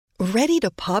Ready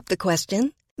to pop the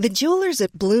question? The jewelers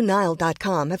at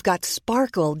BlueNile.com have got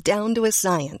sparkle down to a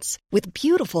science with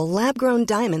beautiful lab-grown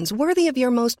diamonds worthy of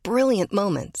your most brilliant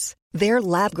moments. Their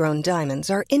lab-grown diamonds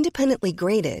are independently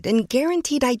graded and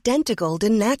guaranteed identical to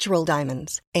natural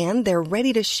diamonds, and they're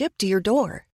ready to ship to your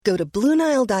door. Go to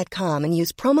BlueNile.com and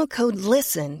use promo code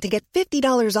LISTEN to get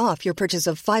 $50 off your purchase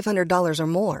of $500 or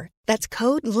more. That's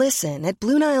code LISTEN at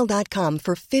BlueNile.com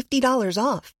for $50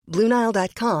 off.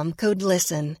 BlueNile.com, code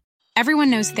LISTEN. Everyone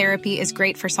knows therapy is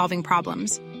great for solving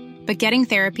problems, but getting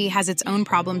therapy has its own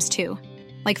problems too,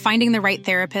 like finding the right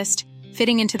therapist,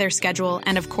 fitting into their schedule,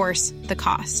 and of course, the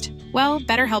cost. Well,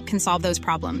 BetterHelp can solve those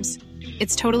problems.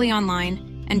 It's totally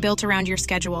online and built around your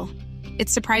schedule.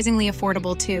 It's surprisingly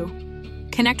affordable too.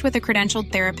 Connect with a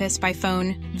credentialed therapist by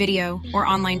phone, video, or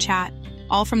online chat,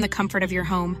 all from the comfort of your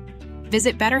home.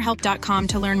 Visit BetterHelp.com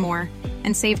to learn more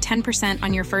and save 10%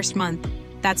 on your first month.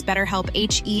 That's BetterHelp,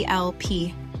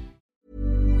 H-E-L-P.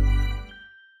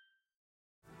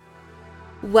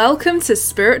 Welcome to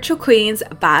Spiritual Queen's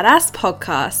Badass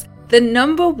Podcast, the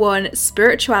 #1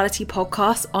 spirituality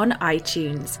podcast on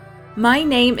iTunes. My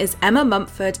name is Emma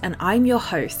Mumford and I'm your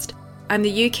host. I'm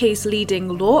the UK's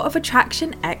leading law of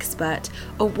attraction expert,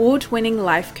 award-winning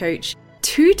life coach,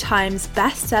 2 times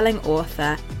best-selling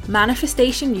author,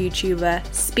 manifestation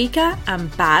YouTuber, speaker,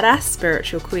 and badass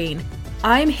spiritual queen.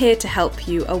 I'm here to help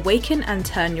you awaken and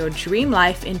turn your dream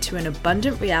life into an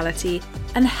abundant reality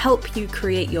and help you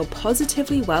create your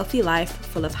positively wealthy life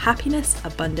full of happiness,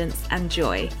 abundance, and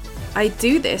joy. I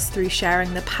do this through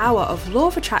sharing the power of law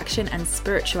of attraction and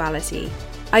spirituality.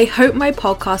 I hope my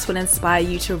podcast will inspire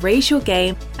you to raise your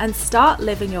game and start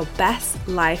living your best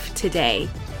life today.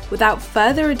 Without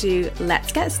further ado,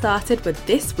 let's get started with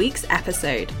this week's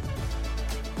episode.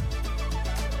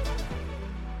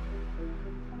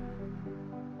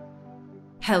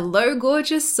 Hello,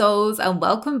 gorgeous souls, and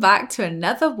welcome back to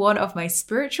another one of my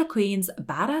Spiritual Queen's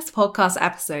Badass Podcast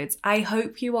episodes. I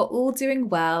hope you are all doing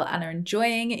well and are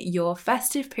enjoying your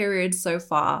festive period so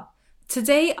far.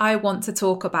 Today, I want to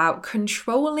talk about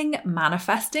controlling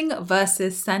manifesting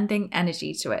versus sending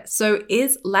energy to it. So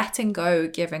is letting go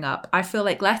giving up? I feel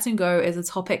like letting go is a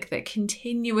topic that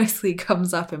continuously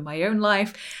comes up in my own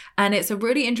life. And it's a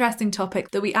really interesting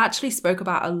topic that we actually spoke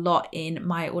about a lot in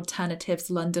my Alternatives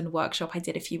London workshop I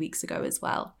did a few weeks ago as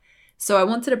well. So I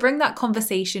wanted to bring that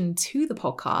conversation to the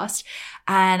podcast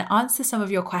and answer some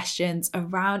of your questions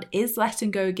around, is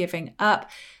letting go giving up?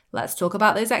 Let's talk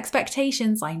about those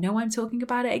expectations. I know I'm talking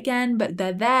about it again, but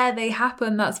they're there, they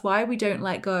happen. That's why we don't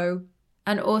let go.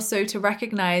 And also to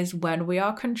recognize when we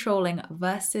are controlling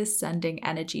versus sending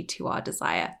energy to our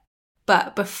desire.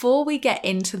 But before we get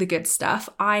into the good stuff,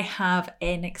 I have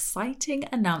an exciting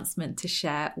announcement to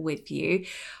share with you.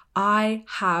 I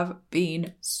have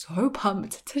been so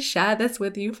pumped to share this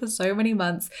with you for so many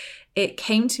months. It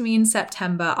came to me in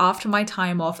September after my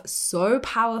time off so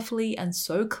powerfully and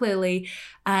so clearly.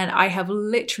 And I have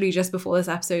literally just before this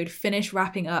episode finished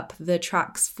wrapping up the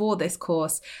tracks for this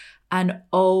course. And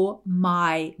oh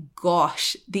my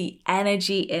gosh, the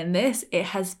energy in this, it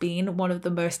has been one of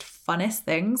the most funnest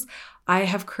things I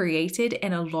have created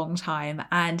in a long time.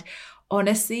 And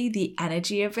honestly, the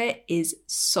energy of it is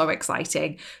so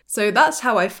exciting. So that's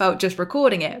how I felt just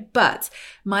recording it. But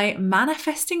my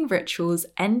Manifesting Rituals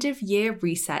End of Year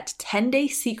Reset 10-day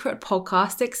secret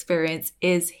podcast experience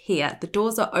is here. The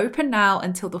doors are open now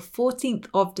until the 14th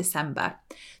of December.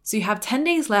 So you have 10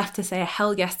 days left to say a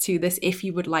hell yes to this if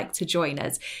you would like to join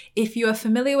us. If you are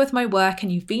familiar with my work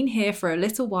and you've been here for a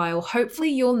little while, hopefully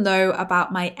you'll know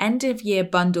about my end of year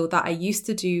bundle that I used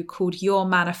to do called Your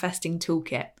Manifesting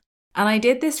Toolkit. And I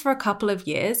did this for a couple of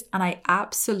years and I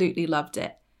absolutely loved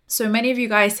it. So many of you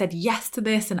guys said yes to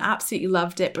this and absolutely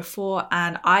loved it before,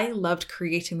 and I loved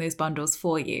creating those bundles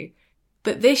for you.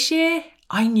 But this year,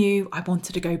 I knew I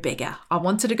wanted to go bigger. I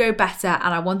wanted to go better,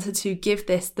 and I wanted to give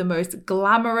this the most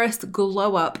glamorous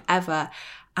glow up ever.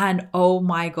 And oh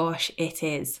my gosh, it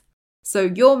is. So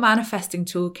Your Manifesting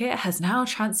Toolkit has now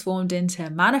transformed into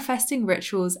Manifesting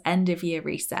Rituals End of Year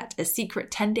Reset, a secret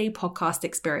 10-day podcast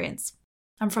experience.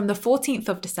 And from the 14th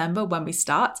of December, when we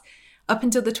start, up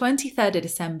until the 23rd of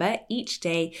December, each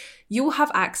day, you'll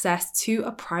have access to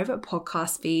a private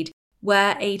podcast feed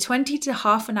where a 20 to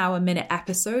half an hour minute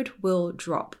episode will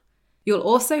drop. You'll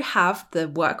also have the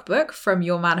workbook from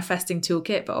Your Manifesting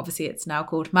Toolkit, but obviously it's now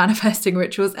called Manifesting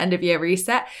Rituals End of Year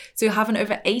Reset. So you'll have an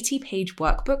over 80-page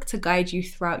workbook to guide you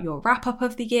throughout your wrap-up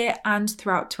of the year and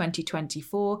throughout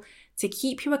 2024 to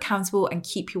keep you accountable and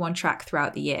keep you on track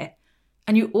throughout the year.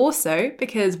 And you also,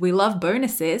 because we love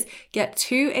bonuses, get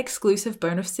 2 exclusive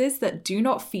bonuses that do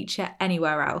not feature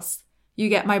anywhere else. You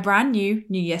get my brand new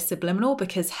New Year Subliminal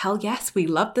because hell yes, we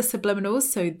love the subliminals,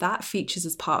 so that features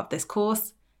as part of this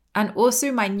course. And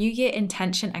also my New Year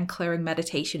Intention and Clearing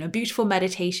Meditation, a beautiful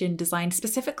meditation designed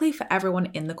specifically for everyone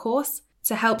in the course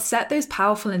to help set those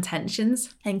powerful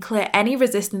intentions and clear any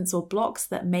resistance or blocks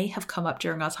that may have come up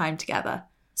during our time together.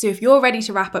 So if you're ready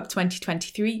to wrap up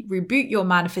 2023, reboot your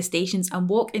manifestations and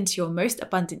walk into your most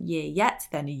abundant year yet,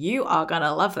 then you are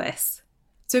gonna love this.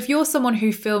 So if you're someone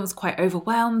who feels quite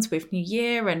overwhelmed with New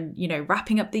Year and,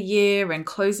 wrapping up the year and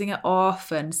closing it off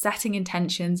and setting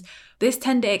intentions, this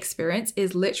 10-day experience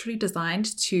is literally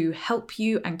designed to help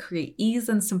you and create ease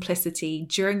and simplicity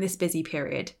during this busy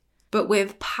period, but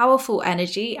with powerful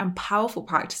energy and powerful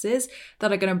practices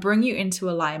that are going to bring you into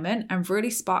alignment and really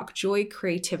spark joy,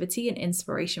 creativity, and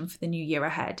inspiration for the new year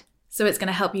ahead. So it's going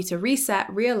to help you to reset,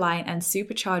 realign, and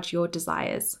supercharge your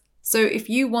desires. So if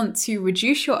you want to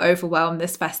reduce your overwhelm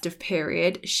this festive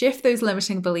period, shift those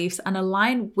limiting beliefs and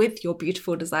align with your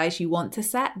beautiful desires you want to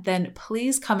set, then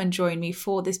please come and join me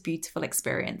for this beautiful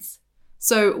experience.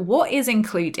 So what is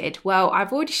included? Well,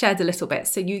 I've already shared a little bit.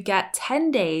 So you get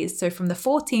 10 days, so from the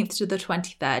 14th to the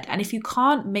 23rd. And if you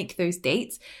can't make those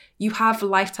dates, you have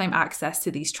lifetime access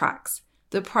to these tracks.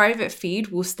 The private feed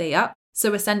will stay up.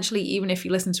 So essentially, even if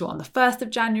you listen to it on the 1st of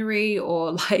January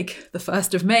or like the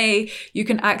 1st of May, you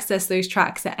can access those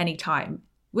tracks at any time.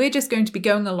 We're just going to be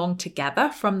going along together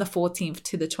from the 14th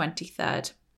to the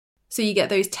 23rd. So you get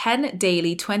those 10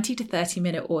 daily 20 to 30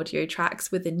 minute audio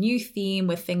tracks with a new theme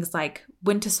with things like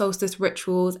winter solstice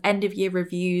rituals, end of year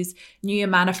reviews, new year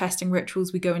manifesting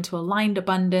rituals. We go into aligned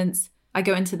abundance. I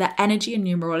go into the energy and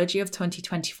numerology of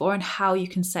 2024 and how you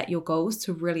can set your goals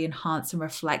to really enhance and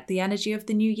reflect the energy of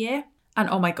the new year. And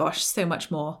oh my gosh, so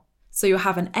much more. So you'll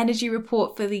have an energy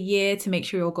report for the year to make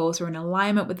sure your goals are in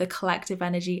alignment with the collective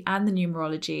energy and the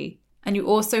numerology. And you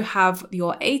also have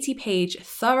your 80-page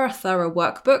thorough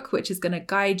workbook, which is going to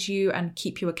guide you and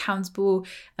keep you accountable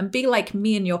and be like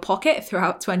me in your pocket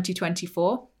throughout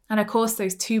 2024. And of course,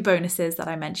 those 2 bonuses that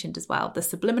I mentioned as well, the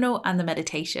subliminal and the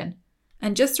meditation.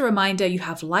 And just a reminder, you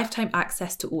have lifetime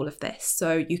access to all of this.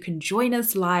 So you can join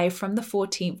us live from the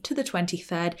 14th to the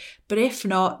 23rd, but if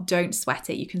not, don't sweat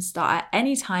it. You can start at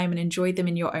any time and enjoy them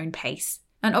in your own pace.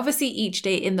 And obviously each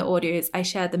day in the audios, I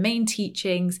share the main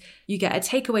teachings. You get a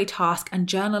takeaway task and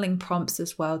journaling prompts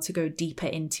as well to go deeper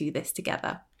into this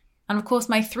together. And of course,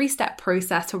 my 3-step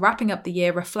process for wrapping up the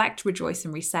year, reflect, rejoice,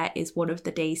 and reset is one of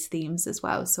the day's themes as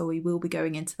well. So we will be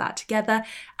going into that together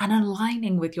and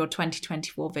aligning with your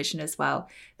 2024 vision as well.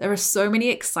 There are so many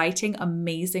exciting,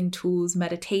 amazing tools,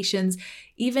 meditations.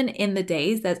 Even in the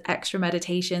days, there's extra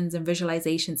meditations and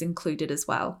visualizations included as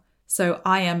well. So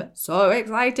I am so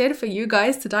excited for you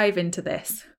guys to dive into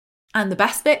this. And the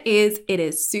best bit is it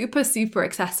is super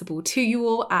accessible to you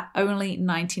all at only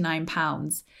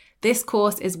 £99. This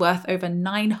course is worth over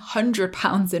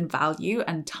 £900 in value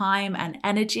and time and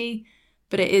energy,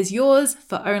 but it is yours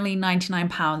for only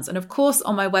 £99. And of course,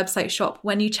 on my website shop,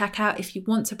 when you check out, if you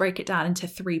want to break it down into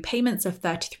 3 payments of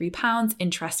 £33,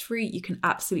 interest-free, you can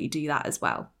absolutely do that as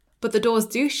well. But the doors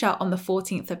do shut on the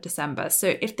 14th of December.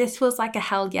 So if this feels like a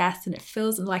hell yes and it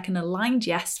feels like an aligned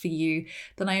yes for you,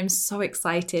 then I am so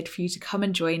excited for you to come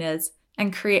and join us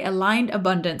and create aligned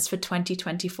abundance for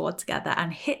 2024 together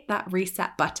and hit that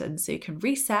reset button so you can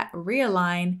reset,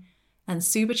 realign, and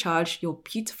supercharge your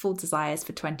beautiful desires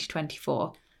for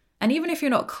 2024. And even if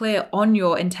you're not clear on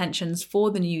your intentions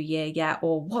for the new year yet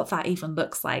or what that even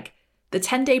looks like, the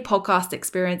 10-day podcast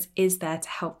experience is there to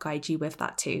help guide you with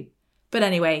that too. But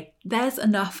anyway, there's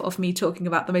enough of me talking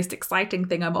about the most exciting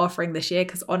thing I'm offering this year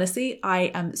because honestly,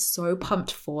 I am so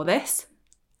pumped for this.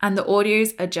 And the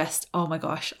audios are just, oh my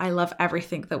gosh, I love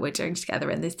everything that we're doing together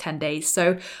in these 10 days.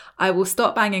 So I will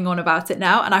stop banging on about it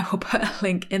now and I will put a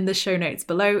link in the show notes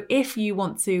below if you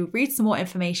want to read some more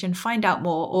information, find out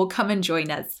more, or come and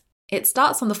join us. It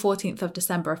starts on the 14th of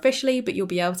December officially, but you'll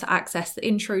be able to access the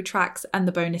intro tracks and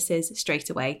the bonuses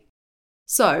straight away.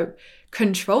 So,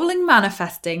 controlling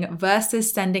manifesting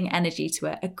versus sending energy to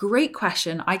it. A great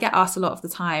question I get asked a lot of the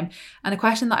time, and a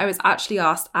question that I was actually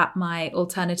asked at my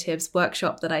alternatives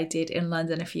workshop that I did in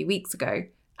London a few weeks ago.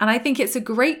 And I think it's a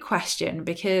great question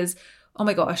because, oh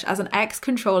my gosh, as an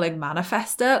ex-controlling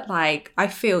manifester, like I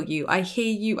feel you, I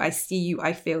hear you, I see you,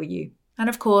 I feel you. And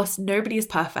of course, nobody is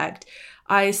perfect.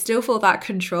 I still feel that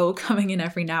control coming in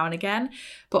every now and again.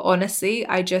 But honestly,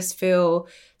 I just feel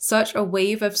such a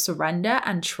wave of surrender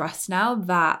and trust now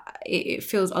that it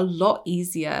feels a lot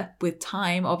easier with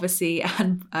time, obviously,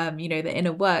 and, the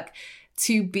inner work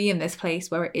to be in this place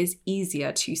where it is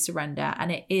easier to surrender.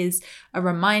 And it is a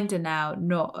reminder now,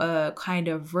 not a kind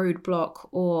of roadblock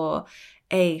or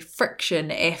a friction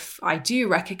if I do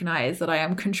recognize that I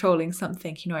am controlling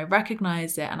something. I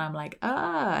recognize it and I'm like,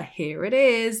 here it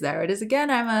is. There it is again,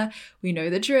 Emma. We know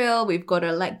the drill. We've got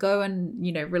to let go and,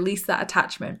 release that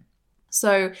attachment.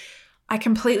 So I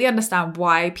completely understand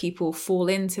why people fall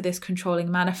into this controlling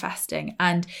manifesting.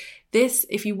 And this,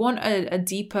 if you want a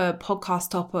deeper podcast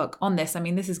topic on this,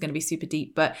 this is going to be super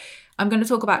deep, but I'm going to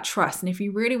talk about trust. And if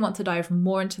you really want to dive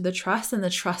more into the trust, and the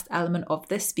trust element of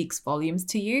this speaks volumes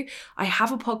to you, I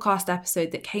have a podcast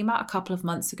episode that came out a couple of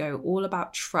months ago all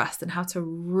about trust and how to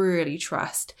really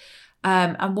trust.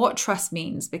 And what trust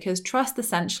means, because trust,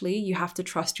 essentially, you have to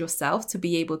trust yourself to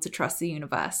be able to trust the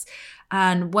universe.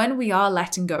 And when we are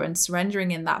letting go and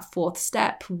surrendering in that fourth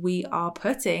step, we are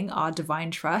putting our divine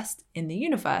trust in the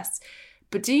universe.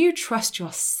 But do you trust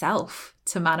yourself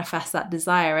to manifest that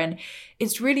desire? And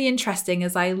it's really interesting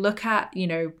as I look at,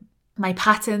 my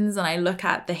patterns and I look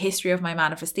at the history of my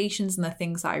manifestations and the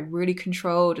things that I really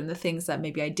controlled and the things that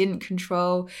maybe I didn't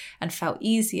control and felt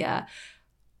easier.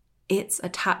 It's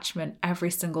attachment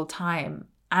every single time.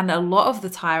 And a lot of the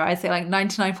time, I'd say like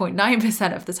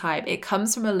 99.9% of the time, it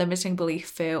comes from a limiting belief,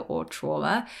 fear, or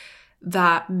trauma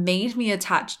that made me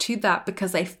attached to that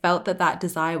because I felt that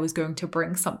desire was going to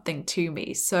bring something to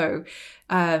me. So,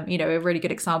 a really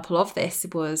good example of this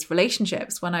was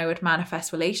relationships. When I would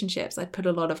manifest relationships, I'd put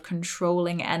a lot of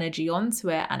controlling energy onto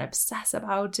it and obsess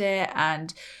about it.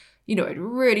 And, I'd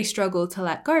really struggle to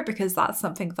let go because that's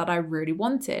something that I really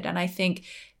wanted. And I think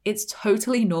it's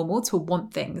totally normal to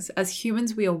want things. As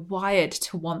humans, we are wired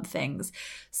to want things.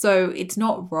 So it's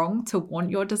not wrong to want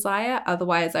your desire.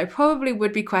 Otherwise, I probably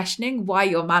would be questioning why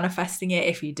you're manifesting it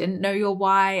if you didn't know your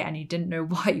why and you didn't know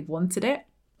why you wanted it.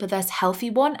 But there's healthy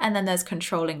want and then there's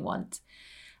controlling want.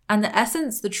 And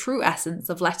the true essence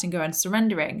of letting go and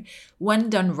surrendering, when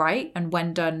done right and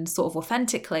when done sort of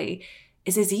authentically,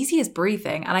 is as easy as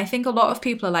breathing. And I think a lot of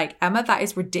people are like, Emma, that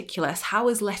is ridiculous. How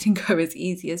is letting go as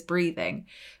easy as breathing?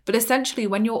 But essentially,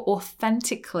 when you're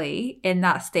authentically in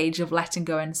that stage of letting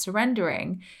go and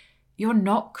surrendering, you're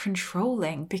not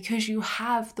controlling because you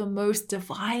have the most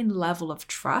divine level of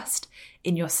trust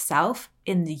in yourself,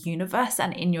 in the universe,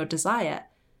 and in your desire.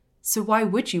 So why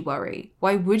would you worry?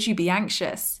 Why would you be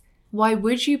anxious? Why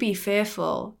would you be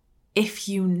fearful if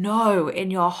you know in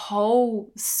your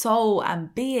whole soul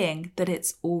and being that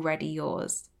it's already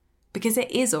yours? Because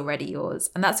it is already yours.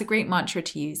 And that's a great mantra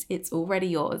to use. It's already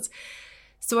yours.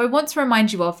 So I want to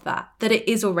remind you of that it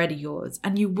is already yours.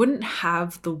 And you wouldn't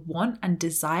have the want and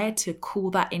desire to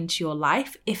call that into your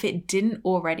life if it didn't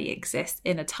already exist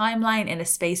in a timeline, in a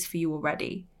space for you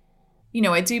already.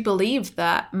 I do believe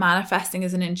that manifesting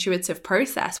is an intuitive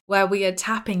process where we are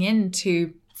tapping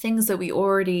into things that we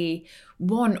already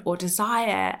want or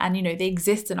desire, and they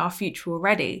exist in our future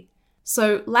already.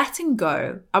 So letting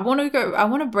go, I want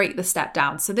to break the step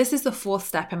down. So this is the fourth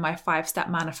step in my 5-step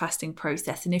manifesting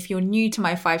process. And if you're new to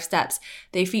my 5 steps,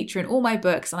 they feature in all my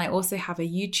books. And I also have a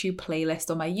YouTube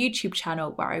playlist on my YouTube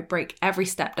channel where I break every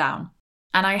step down.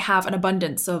 And I have an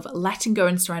abundance of letting go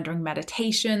and surrendering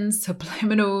meditations,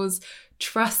 subliminals,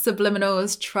 trust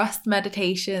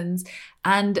meditations,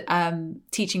 and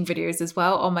teaching videos as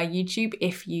well on my YouTube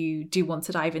if you do want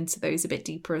to dive into those a bit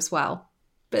deeper as well.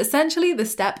 But essentially, the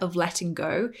step of letting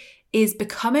go is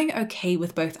becoming okay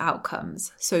with both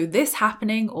outcomes. So this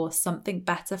happening or something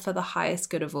better for the highest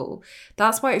good of all.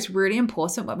 That's why it's really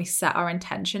important when we set our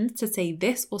intentions to say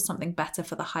this or something better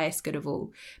for the highest good of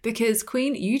all. Because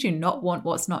Queen, you do not want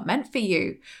what's not meant for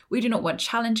you. We do not want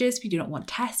challenges. We do not want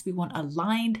tests. We want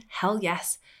aligned, hell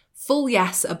yes, full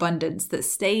yes abundance that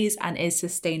stays and is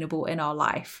sustainable in our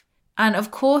life. And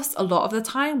of course, a lot of the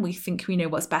time we think we know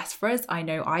what's best for us. I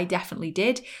know I definitely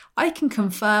did. I can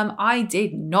confirm I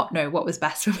did not know what was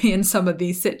best for me in some of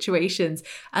these situations.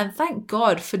 And thank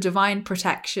God for divine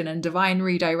protection and divine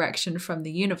redirection from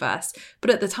the universe.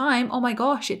 But at the time, oh my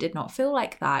gosh, it did not feel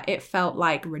like that. It felt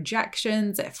like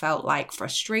rejections. It felt like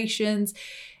frustrations.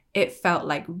 It felt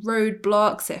like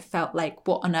roadblocks. It felt like,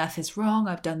 what on earth is wrong?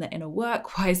 I've done the inner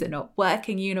work. Why is it not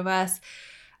working, universe?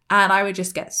 And I would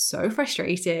just get so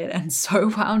frustrated and so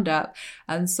wound up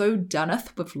and so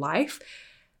doneth with life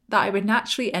that I would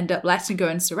naturally end up letting go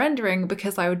and surrendering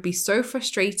because I would be so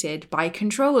frustrated by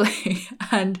controlling.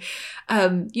 And,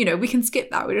 we can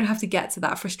skip that. We don't have to get to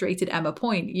that frustrated Emma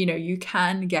point. You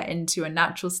can get into a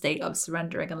natural state of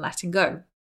surrendering and letting go.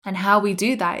 And how we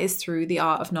do that is through the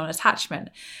art of non-attachment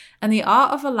and the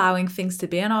art of allowing things to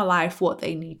be in our life what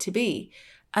they need to be.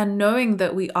 And knowing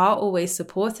that we are always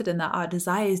supported and that our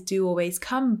desires do always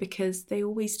come because they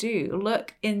always do.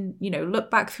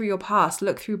 Look back through your past,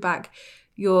 look through back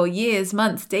your years,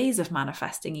 months, days of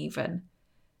manifesting even.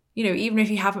 Even if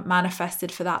you haven't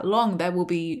manifested for that long, there will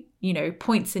be,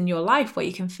 points in your life where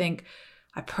you can think,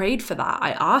 I prayed for that,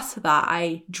 I asked for that,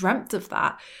 I dreamt of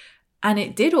that, and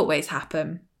it did always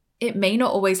happen. It may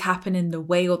not always happen in the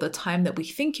way or the time that we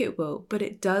think it will, but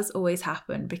it does always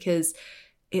happen because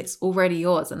it's already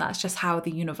yours, and that's just how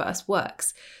the universe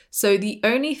works. So the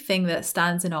only thing that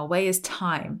stands in our way is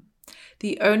time.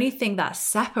 The only thing that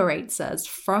separates us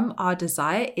from our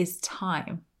desire is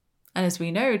time. And as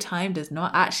we know, time does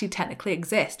not actually technically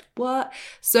exist. What?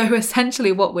 So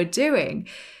essentially what we're doing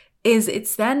is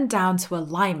it's then down to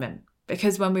alignment.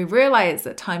 Because when we realize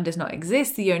that time does not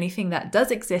exist, the only thing that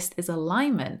does exist is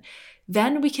alignment.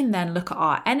 Then we can then look at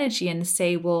our energy and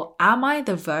say, well, am I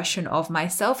the version of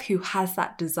myself who has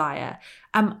that desire?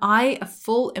 Am I a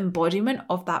full embodiment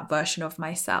of that version of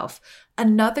myself?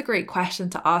 Another great question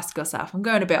to ask yourself, I'm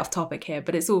going a bit off topic here,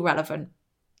 but it's all relevant,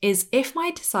 is if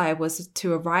my desire was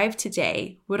to arrive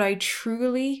today, would I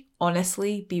truly,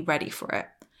 honestly be ready for it?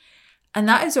 And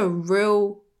that is a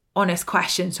real honest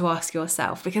question to ask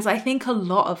yourself, because I think a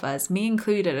lot of us, me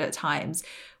included at times,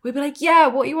 we'd be like, yeah,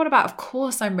 what are you on about? Of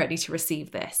course I'm ready to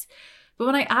receive this. But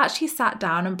when I actually sat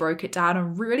down and broke it down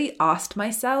and really asked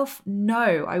myself,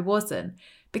 no, I wasn't.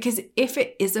 Because if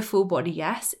it is a full body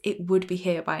yes, it would be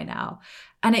here by now.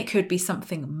 And it could be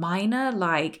something minor,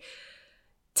 like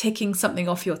ticking something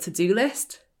off your to-do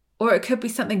list. Or it could be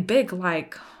something big,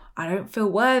 like I don't feel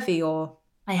worthy, or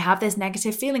I have this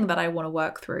negative feeling that I want to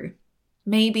work through.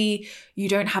 Maybe you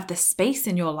don't have the space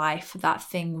in your life for that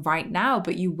thing right now,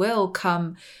 but you will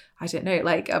come, I don't know,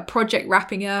 like a project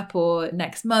wrapping up or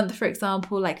next month, for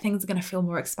example, like things are going to feel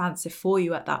more expansive for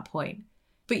you at that point.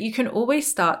 But you can always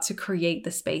start to create the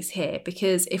space here,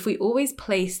 because if we always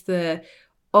place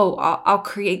I'll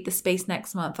create the space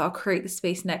next month, I'll create the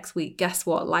space next week, guess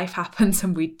what? Life happens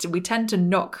and we tend to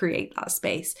not create that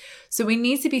space. So we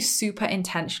need to be super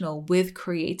intentional with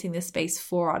creating the space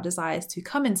for our desires to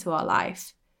come into our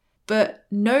life. But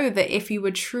know that if you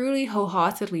were truly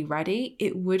wholeheartedly ready,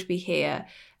 it would be here.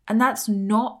 And that's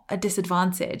not a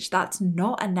disadvantage. That's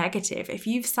not a negative. If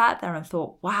you've sat there and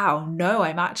thought, wow, no,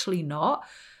 I'm actually not,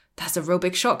 that's a real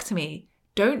big shock to me.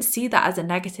 Don't see that as a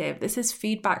negative. This is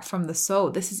feedback from the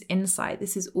soul. This is insight.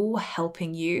 This is all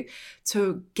helping you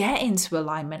to get into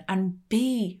alignment and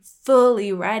be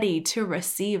fully ready to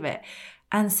receive it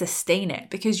and sustain it,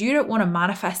 because you don't want to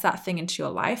manifest that thing into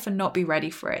your life and not be ready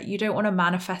for it. You don't want to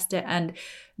manifest it and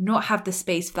not have the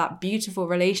space for that beautiful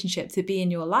relationship to be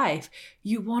in your life.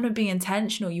 You want to be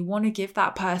intentional. You want to give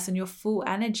that person your full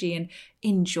energy and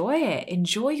enjoy it.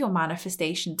 Enjoy your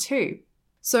manifestation too.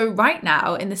 So right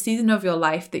now, in the season of your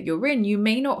life that you're in, you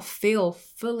may not feel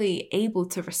fully able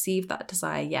to receive that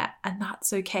desire yet. And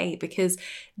that's okay, because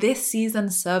this season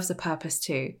serves a purpose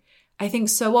too. I think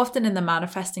so often in the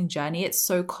manifesting journey, it's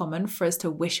so common for us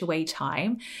to wish away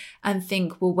time and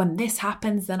think, well, when this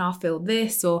happens, then I'll feel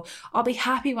this, or I'll be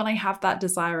happy when I have that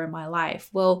desire in my life.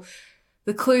 Well,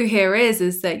 the clue here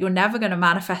is that you're never going to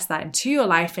manifest that into your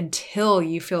life until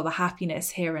you feel the happiness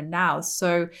here and now.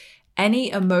 So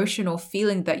any emotional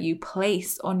feeling that you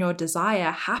place on your desire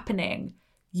happening,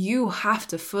 you have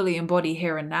to fully embody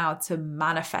here and now to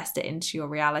manifest it into your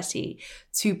reality,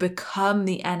 to become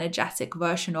the energetic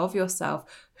version of yourself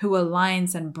who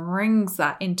aligns and brings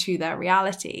that into their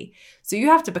reality. So you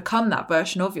have to become that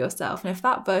version of yourself. And if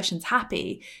that version's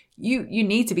happy, you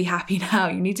need to be happy now.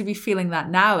 You need to be feeling that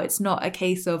now. It's not a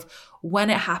case of when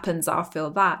it happens, I'll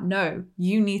feel that. No,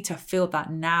 you need to feel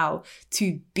that now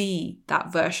to be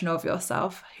that version of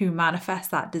yourself who manifests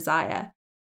that desire.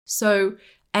 So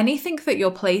anything that you're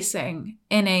placing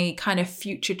in a kind of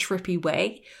future trippy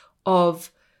way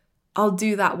of, I'll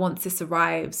do that once this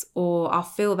arrives, or I'll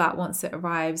feel that once it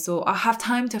arrives, or I'll have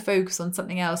time to focus on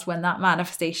something else when that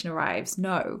manifestation arrives.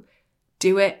 No,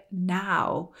 do it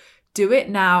now. Do it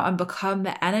now and become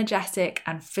the energetic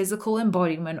and physical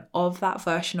embodiment of that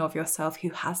version of yourself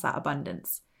who has that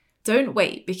abundance. Don't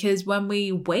wait, because when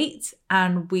we wait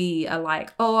and we are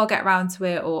like, oh, I'll get around to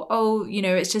it, or, oh,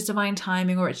 it's just divine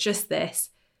timing, or it's just this,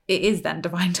 it is then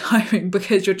divine timing,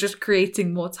 because you're just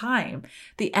creating more time.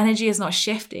 The energy is not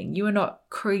shifting. You are not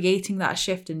creating that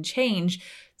shift and change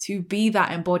to be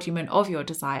that embodiment of your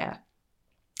desire.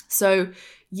 So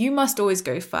you must always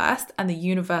go first and the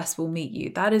universe will meet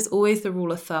you. That is always the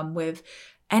rule of thumb with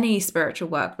any spiritual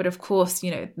work, but of course,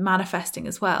 manifesting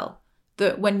as well.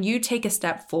 That when you take a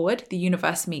step forward, the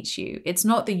universe meets you. It's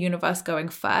not the universe going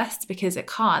first, because it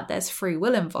can't. There's free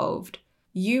will involved.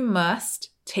 You must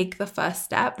take the first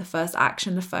step, the first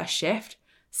action, the first shift,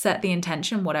 set the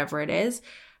intention, whatever it is,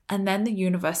 and then the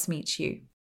universe meets you.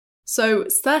 So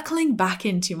circling back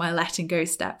into my letting go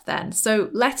step then. So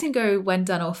letting go when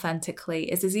done authentically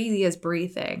is as easy as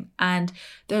breathing. And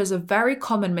there's a very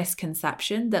common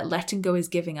misconception that letting go is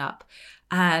giving up.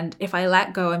 And if I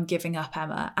let go, I'm giving up,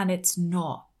 Emma. And it's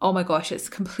not. Oh my gosh, it's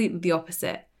completely the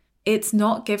opposite. It's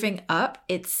not giving up.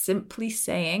 It's simply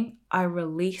saying I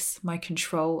release my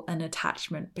control and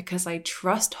attachment because I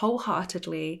trust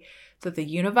wholeheartedly that the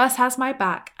universe has my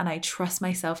back and I trust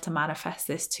myself to manifest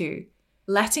this too.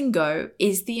 Letting go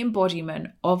is the embodiment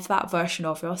of that version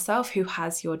of yourself who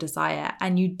has your desire,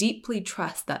 and you deeply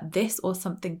trust that this or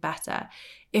something better,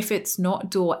 if it's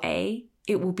not door A,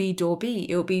 it will be door B,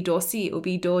 it will be door C, it will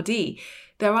be door D.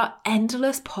 There are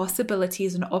endless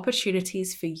possibilities and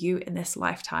opportunities for you in this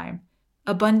lifetime.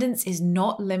 Abundance is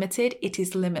not limited, it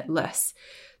is limitless.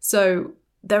 So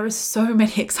there are so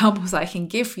many examples I can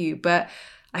give you, but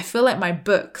I feel like my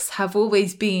books have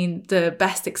always been the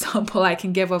best example I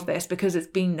can give of this because it's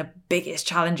been the biggest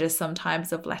challenges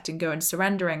sometimes of letting go and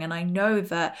surrendering. And I know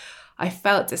that I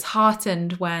felt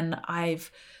disheartened when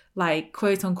I've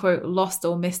quote unquote lost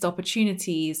or missed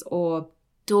opportunities, or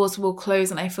doors will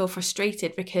close and I feel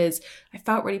frustrated because I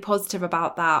felt really positive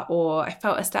about that, or I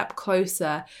felt a step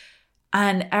closer.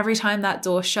 And every time that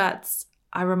door shuts,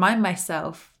 I remind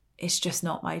myself it's just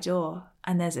not my door.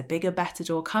 And there's a bigger, better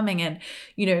door coming. And,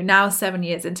 now 7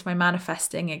 years into my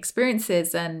manifesting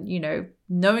experiences and,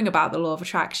 knowing about the law of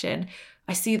attraction,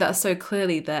 I see that so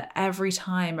clearly that every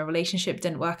time a relationship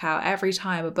didn't work out, every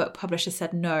time a book publisher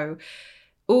said no,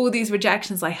 all these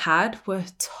rejections I had were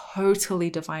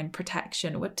totally divine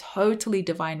protection, were totally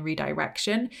divine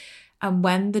redirection. And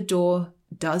when the door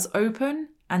does open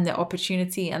and the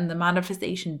opportunity and the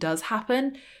manifestation does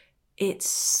happen, it's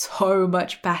so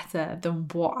much better than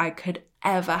what I could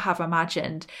ever have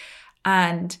imagined.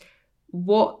 And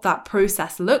what that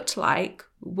process looked like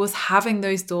was having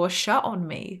those doors shut on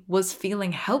me, was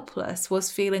feeling helpless,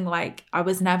 was feeling like I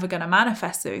was never going to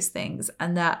manifest those things,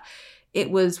 and that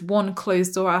it was one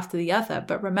closed door after the other.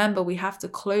 But remember, we have to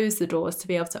close the doors to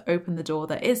be able to open the door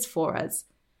that is for us.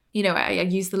 I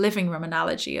use the living room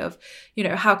analogy of,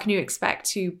 how can you expect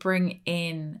to bring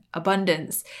in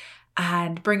abundance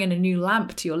and bring in a new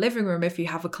lamp to your living room if you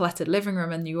have a cluttered living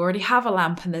room and you already have a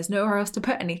lamp and there's nowhere else to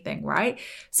put anything, right?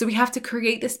 So we have to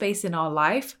create the space in our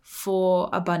life for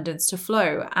abundance to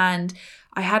flow. And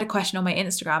I had a question on my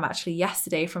Instagram actually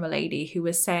yesterday from a lady who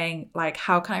was saying,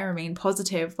 how can I remain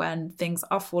positive when things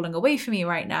are falling away for me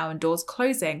right now and doors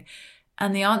closing?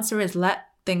 And the answer is let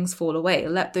things fall away,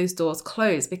 let those doors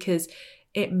close, because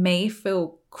it may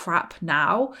feel crap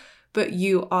now, but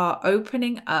you are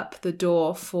opening up the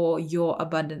door for your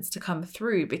abundance to come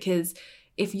through. Because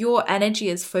if your energy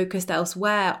is focused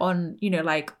elsewhere on,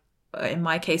 in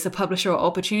my case, a publisher or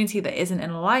opportunity that isn't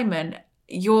in alignment,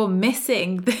 you're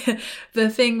missing the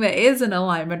thing that is in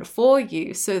alignment for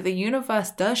you. So the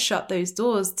universe does shut those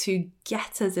doors to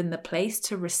get us in the place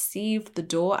to receive the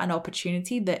door and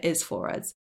opportunity that is for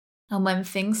us. And when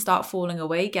things start falling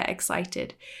away, get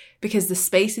excited, because the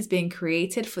space is being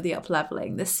created for the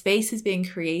up-leveling. The space is being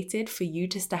created for you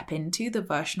to step into the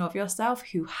version of yourself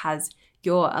who has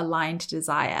your aligned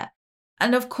desire.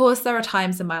 And of course, there are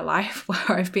times in my life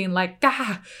where I've been like,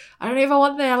 I don't even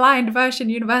want the aligned version,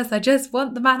 universe. I just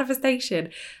want the manifestation.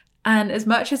 And as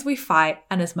much as we fight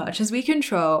and as much as we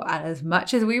control and as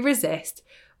much as we resist,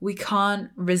 we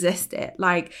can't resist it.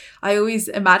 I always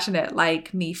imagine it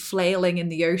like me flailing in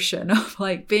the ocean, of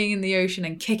being in the ocean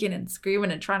and kicking and screaming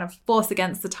and trying to force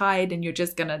against the tide, and you're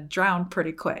just going to drown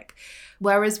pretty quick.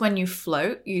 Whereas when you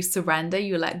float, you surrender,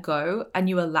 you let go, and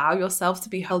you allow yourself to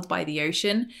be held by the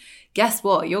ocean, guess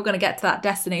what? You're going to get to that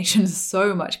destination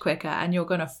so much quicker, and you're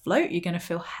going to float. You're going to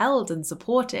feel held and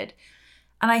supported.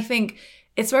 And I think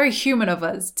it's very human of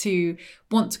us to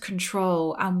want to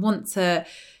control and want to,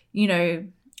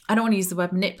 I don't want to use the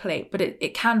word manipulate, but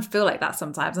it can feel like that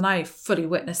sometimes. And I fully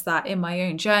witnessed that in my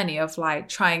own journey of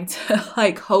trying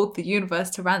to hold the universe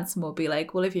to ransom, or be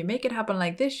like, well, if you make it happen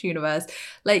like this, universe,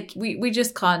 we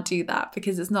just can't do that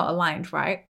because it's not aligned,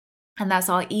 right? And that's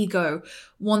our ego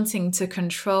wanting to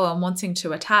control and wanting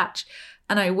to attach.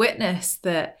 And I witnessed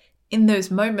that in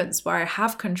those moments where I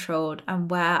have controlled and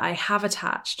where I have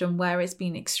attached and where it's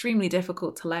been extremely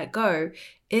difficult to let go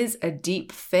is a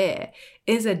deep fear,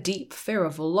 is a deep fear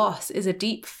of loss, is a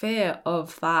deep fear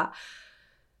of that,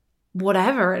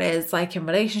 whatever it is, in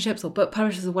relationships or book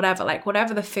publishers or whatever,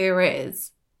 whatever the fear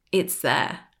is, it's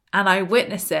there. And I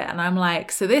witness it and I'm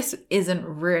like, so this isn't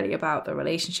really about the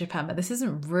relationship, Emma. This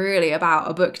isn't really about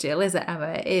a book deal, is it,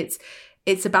 Emma?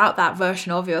 It's about that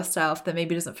version of yourself that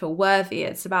maybe doesn't feel worthy.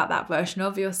 It's about that version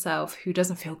of yourself who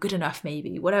doesn't feel good enough,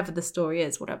 maybe, whatever the story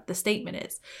is, whatever the statement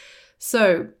is.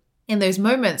 So in those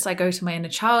moments, I go to my inner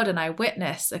child and I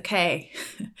witness, okay,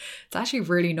 it's actually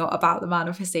really not about the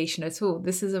manifestation at all.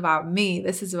 This is about me.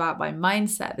 This is about my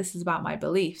mindset. This is about my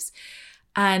beliefs.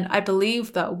 And I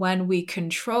believe that when we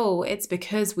control, it's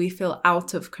because we feel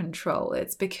out of control.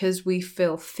 It's because we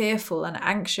feel fearful and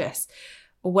anxious,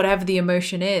 or whatever the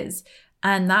emotion is.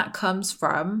 And that comes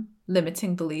from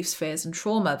limiting beliefs, fears, and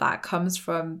trauma. That comes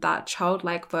from that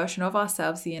childlike version of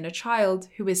ourselves, the inner child,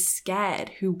 who is scared,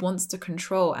 who wants to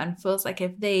control and feels like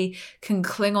if they can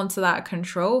cling onto that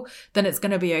control, then it's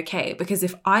going to be okay. Because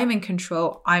if I'm in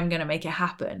control, I'm going to make it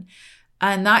happen.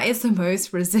 And that is the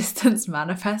most resistance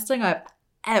manifesting I've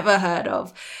ever heard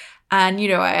of. And,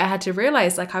 I had to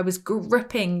realize, like, I was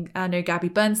gripping, I know Gabby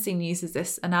Bernstein uses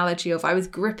this analogy of I was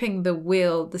gripping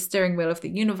the steering wheel of the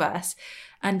universe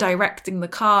and directing the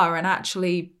car. And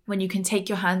actually, when you can take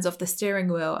your hands off the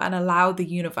steering wheel and allow the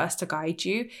universe to guide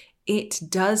you, it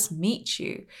does meet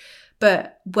you.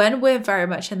 But when we're very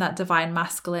much in that divine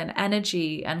masculine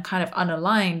energy and kind of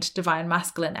unaligned divine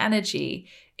masculine energy,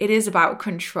 it is about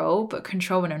control, but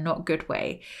control in a not good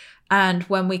way. And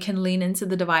when we can lean into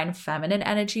the divine feminine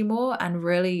energy more and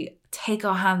really take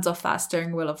our hands off that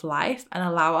steering wheel of life and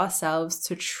allow ourselves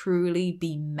to truly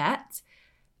be met,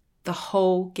 the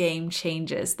whole game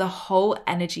changes, the whole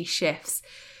energy shifts,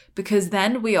 because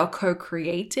then we are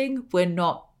co-creating, we're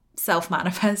not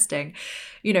self-manifesting.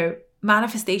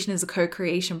 Manifestation is a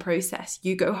co-creation process.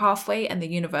 You go halfway and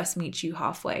the universe meets you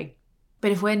halfway.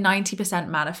 But if we're 90%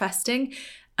 manifesting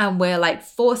and we're like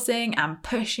forcing and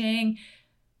pushing,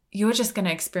 you're just going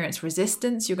to experience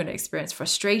resistance. You're going to experience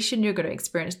frustration. You're going to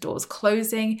experience doors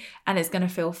closing, and it's going to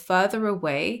feel further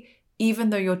away, even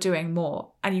though you're doing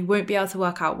more. And you won't be able to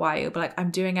work out why. You'll be like, I'm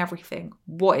doing everything.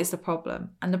 What is the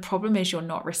problem? And the problem is you're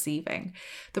not receiving.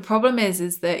 The problem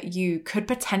is that you could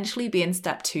potentially be in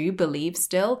step 2, believe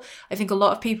still. I think a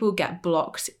lot of people get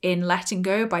blocked in letting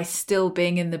go by still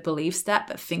being in the believe step,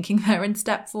 but thinking they're in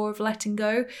step 4 of letting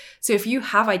go. So if you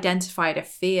have identified a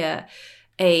fear,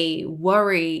 a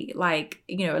worry, a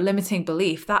limiting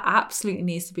belief, that absolutely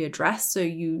needs to be addressed so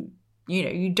you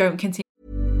don't continue.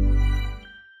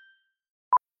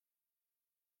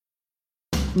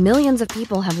 Millions of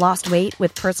people have lost weight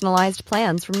with personalized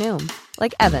plans from Noom.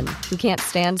 Like Evan, who can't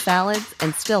stand salads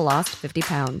and still lost 50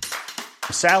 pounds.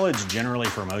 Salads generally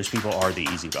for most people are the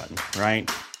easy button,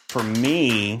 right? For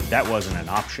me, that wasn't an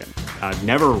option. I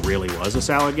never really was a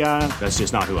salad guy. That's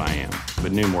just not who I am.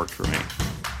 But Noom worked for me.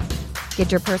 Get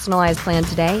your personalized plan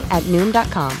today at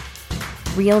Noom.com.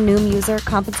 Real Noom user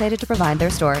compensated to provide their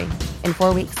story. In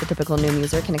 4 weeks, the typical Noom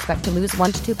user can expect to lose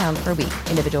 1 to 2 pounds per week.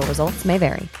 Individual results may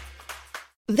vary.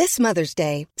 This Mother's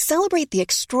Day, celebrate the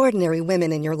extraordinary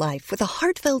women in your life with a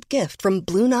heartfelt gift from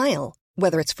Blue Nile.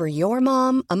 Whether it's for your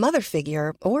mom, a mother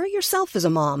figure, or yourself as a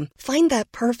mom, find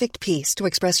that perfect piece to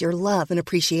express your love and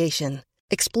appreciation.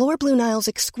 Explore Blue Nile's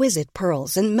exquisite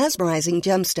pearls and mesmerizing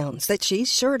gemstones that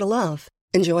she's sure to love.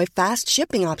 Enjoy fast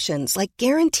shipping options like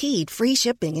guaranteed free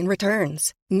shipping and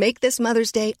returns. Make this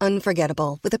Mother's Day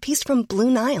unforgettable with a piece from Blue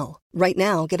Nile. Right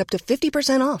now, get up to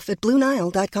 50% off at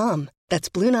BlueNile.com. That's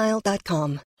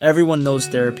BlueNile.com. Everyone knows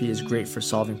therapy is great for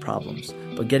solving problems,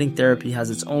 but getting therapy has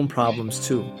its own problems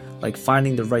too, like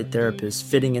finding the right therapist,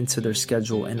 fitting into their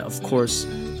schedule, and of course,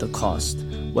 the cost.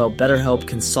 Well, BetterHelp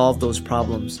can solve those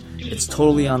problems. It's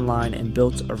totally online and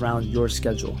built around your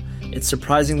schedule. It's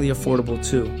surprisingly affordable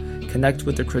too. Connect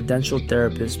with a credentialed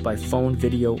therapist by phone,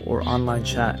 video, or online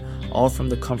chat, all from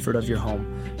the comfort of your home.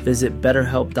 Visit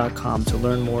BetterHelp.com to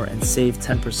learn more and save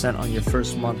 10% on your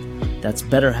first month. That's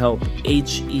BetterHelp,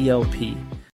 H-E-L-P.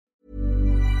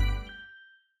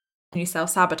 You're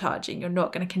self-sabotaging. You're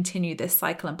not going to continue this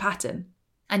cycle and pattern.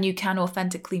 And you can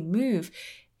authentically move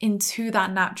into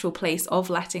that natural place of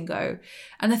letting go.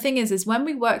 And the thing is when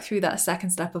we work through that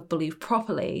second step of believe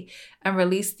properly and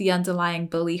release the underlying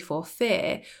belief or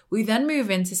fear, we then move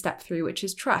into step 3, which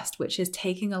is trust, which is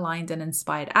taking aligned and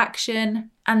inspired action.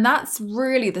 And that's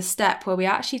really the step where we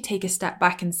actually take a step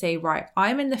back and say, right,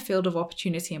 I'm in the field of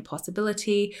opportunity and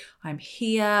possibility. I'm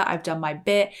here, I've done my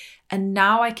bit, and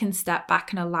now I can step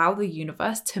back and allow the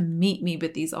universe to meet me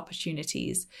with these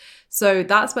opportunities. So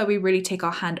that's where we really take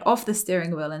our hand off the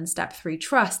steering wheel in step 3,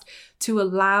 trust, to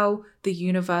allow the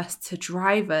universe to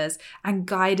drive us and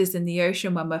guide us in the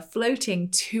ocean when we're floating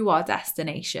to our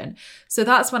destination. So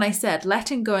that's when I said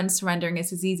letting go and surrendering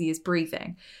is as easy as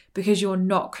breathing, because you're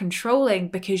not controlling,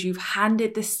 because you've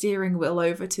handed the steering wheel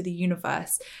over to the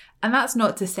universe. And that's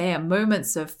not to say at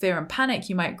moments of fear and panic,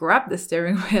 you might grab the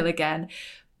steering wheel again.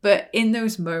 But in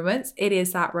those moments, it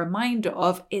is that reminder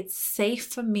of it's safe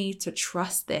for me to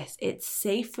trust this. It's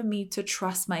safe for me to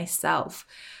trust myself.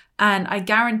 And I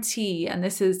guarantee, and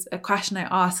this is a question I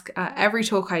ask at every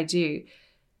talk I do,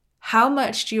 how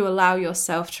much do you allow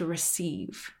yourself to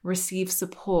receive? Receive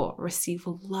support, receive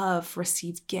love,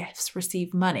 receive gifts,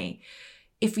 receive money.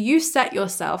 If you set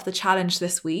yourself the challenge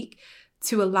this week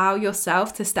to allow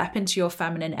yourself to step into your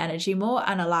feminine energy more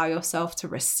and allow yourself to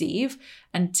receive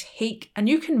and take, and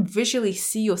you can visually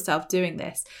see yourself doing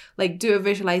this, like do a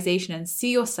visualization and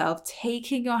see yourself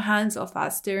taking your hands off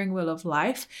that steering wheel of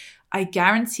life, I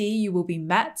guarantee you will be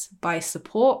met by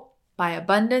support, by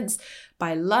abundance,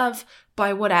 by love,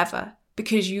 by whatever,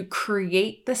 because you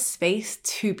create the space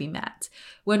to be met.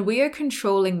 When we are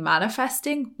controlling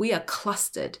manifesting, we are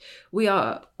clustered. We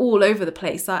are all over the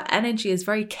place. Our energy is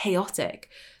very chaotic.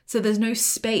 So there's no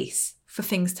space for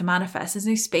things to manifest. There's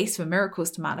no space for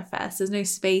miracles to manifest. There's no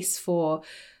space for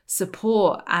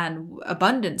support and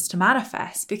abundance to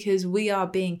manifest because we are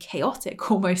being chaotic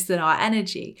almost in our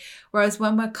energy. Whereas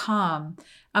when we're calm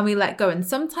and we let go, and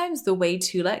sometimes the way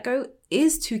to let go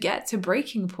is to get to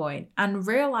breaking point and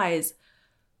realize,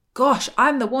 gosh,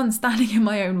 I'm the one standing in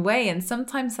my own way. And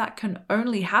sometimes that can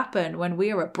only happen when we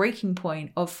are at breaking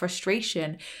point of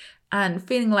frustration and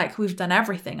feeling like we've done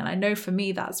everything. And I know for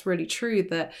me, that's really true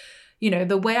that, you know,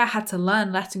 the way I had to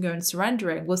learn letting go and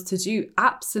surrendering was to do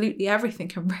absolutely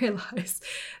everything and realize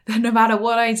that no matter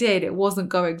what I did, it wasn't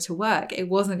going to work. It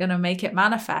wasn't going to make it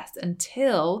manifest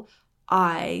until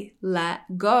I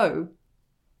let go.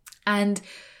 And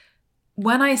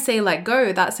when I say let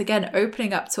go, that's again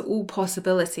opening up to all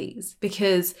possibilities,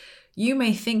 because you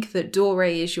may think that door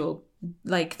A is your,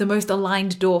 like, the most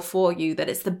aligned door for you, that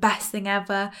it's the best thing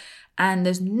ever and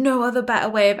there's no other better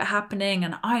way of it happening,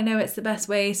 and I know it's the best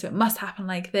way, so it must happen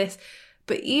like this.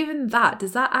 But even that,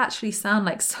 does that actually sound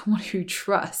like someone who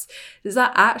trusts? Does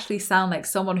that actually sound like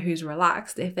someone who's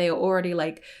relaxed if they are already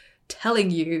like telling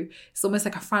you? It's almost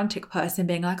like a frantic person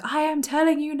being like, I am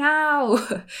telling you now,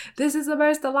 this is the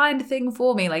most aligned thing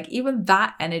for me. Like even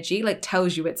that energy like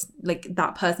tells you it's like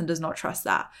that person does not trust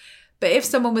that. But if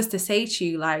someone was to say to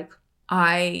you like,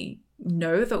 I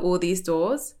know that all these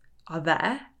doors are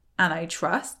there and I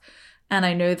trust, and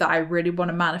I know that I really want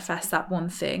to manifest that one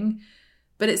thing,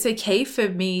 but it's okay for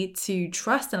me to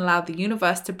trust and allow the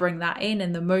universe to bring that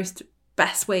in the most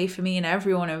best way for me and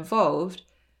everyone involved,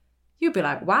 you'd be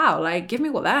like, wow, like give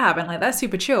me what they're having. Like they're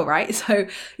super chill, right? So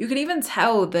you can even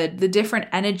tell the different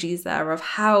energies there of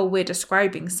how we're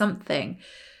describing something.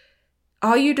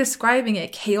 Are you describing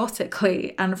it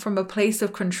chaotically and from a place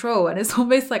of control? And it's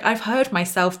almost like I've heard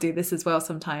myself do this as well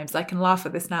sometimes. I can laugh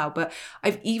at this now, but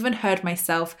I've even heard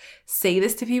myself say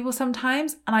this to people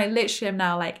sometimes. And I literally am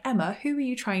now like, Emma, who are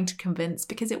you trying to convince?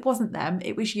 Because it wasn't them,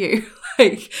 it was you.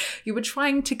 Like you were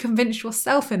trying to convince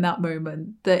yourself in that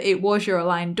moment that it was your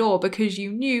aligned door because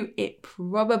you knew it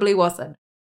probably wasn't.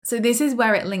 So this is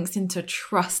where it links into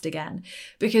trust again,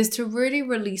 because to really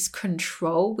release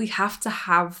control, we have to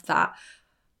have that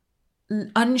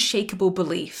unshakable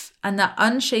belief. And that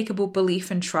unshakable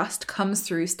belief and trust comes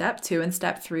through step 2 and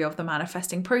step 3 of the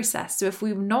manifesting process. So if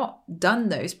we've not done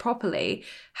those properly,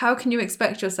 how can you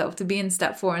expect yourself to be in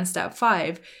step 4 and step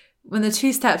 5 when the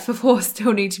 2 steps before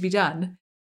still need to be done?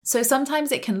 So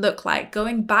sometimes it can look like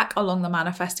going back along the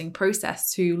manifesting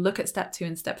process to look at step 2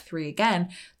 and step 3 again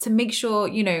to make sure,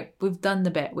 you know, we've done the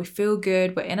bit, we feel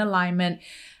good, we're in alignment.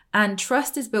 And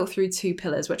trust is built through 2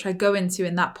 pillars, which I go into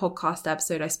in that podcast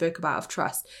episode I spoke about of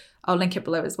trust. I'll link it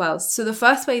below as well. So the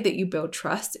first way that you build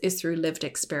trust is through lived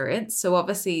experience. So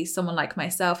obviously someone like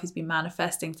myself who's been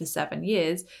manifesting for 7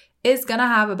 years is going to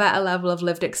have a better level of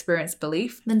lived experience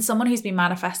belief than someone who's been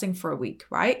manifesting for a week,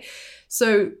 right?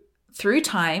 So through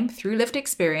time, through lived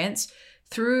experience,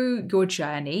 through your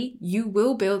journey, you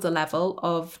will build a level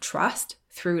of trust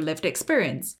through lived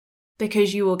experience,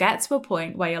 because you will get to a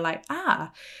point where you're like,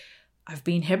 I've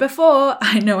been here before.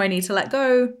 I know I need to let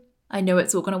go. I know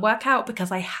it's all going to work out because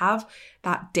I have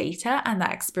that data and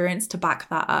that experience to back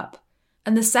that up.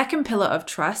 And the second pillar of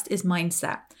trust is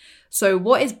mindset. So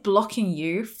what is blocking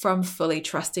you from fully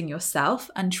trusting yourself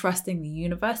and trusting the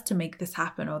universe to make this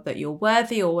happen, or that you're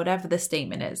worthy, or whatever the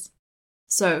statement is?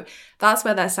 So that's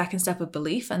where that second step of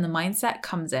belief and the mindset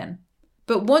comes in.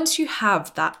 But once you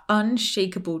have that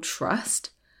unshakable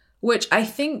trust, which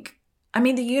the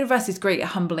universe is great at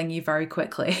humbling you very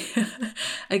quickly.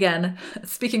 Again,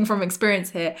 speaking from experience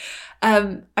here,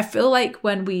 I feel like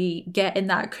when we get in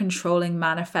that controlling,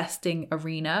 manifesting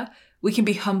arena, we can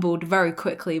be humbled very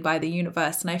quickly by the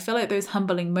universe. And I feel like those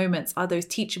humbling moments are those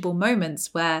teachable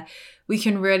moments where we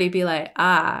can really be like,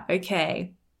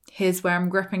 okay, here's where I'm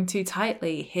gripping too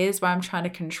tightly. Here's where I'm trying to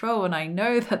control. And I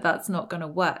know that that's not going to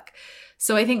work.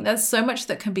 So I think there's so much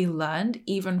that can be learned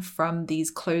even from these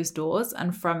closed doors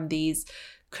and from these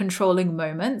controlling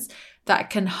moments that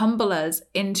can humble us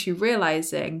into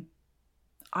realizing,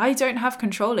 I don't have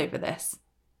control over this.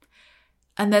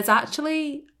 And there's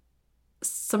actually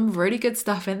some really good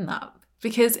stuff in that,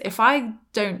 because if I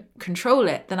don't control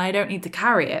it, then I don't need to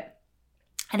carry it.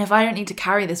 And if I don't need to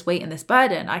carry this weight and this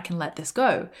burden, I can let this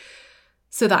go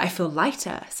so that I feel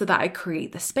lighter, so that I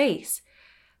create the space.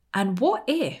 And what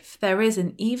if there is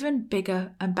an even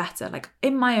bigger and better, like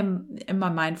in my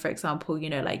mind, for example, you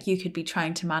know, like you could be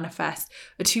trying to manifest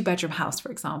a 2-bedroom house,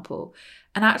 for example,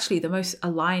 and actually the most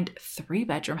aligned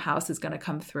 3-bedroom house is going to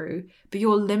come through, but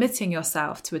you're limiting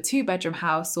yourself to a 2-bedroom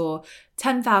house or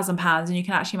 £10,000 and you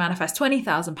can actually manifest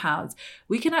 £20,000.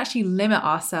 We can actually limit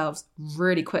ourselves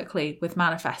really quickly with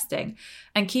manifesting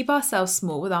and keep ourselves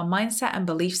small with our mindset and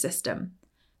belief system.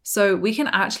 So we can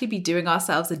actually be doing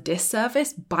ourselves a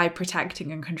disservice by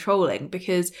protecting and controlling,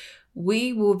 because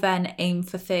we will then aim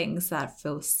for things that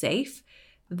feel safe,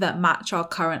 that match our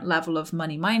current level of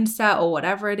money mindset or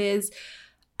whatever it is.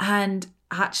 And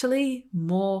actually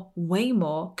way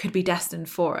more could be destined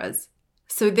for us.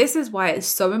 So this is why it's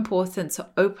so important to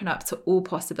open up to all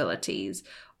possibilities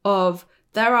of,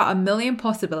 there are a million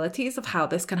possibilities of how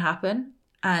this can happen.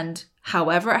 And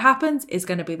however it happens is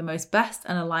going to be the most best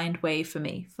and aligned way for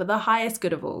me, for the highest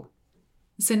good of all.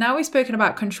 So now we've spoken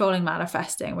about controlling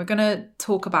manifesting. We're going to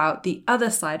talk about the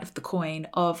other side of the coin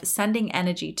of sending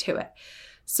energy to it.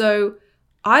 So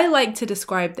I like to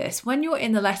describe this: when you're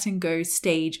in the letting go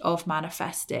stage of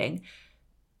manifesting,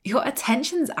 your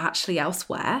attention's actually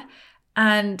elsewhere,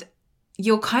 and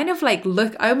you're kind of like,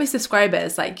 I almost describe it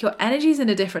as like your energy's in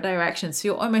a different direction. So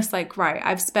you're almost like, right,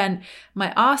 I've spent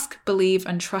my ask, believe,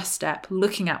 and trust step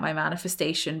looking at my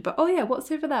manifestation. But oh yeah, what's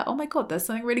over there? Oh my God, there's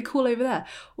something really cool over there.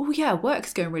 Oh yeah,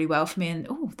 work's going really well for me. And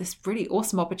oh, this really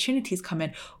awesome opportunity's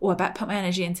coming. Oh, I better put my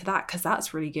energy into that because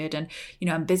that's really good. And you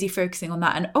know, I'm busy focusing on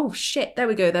that. And oh shit, there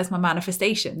we go. There's my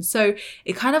manifestation. So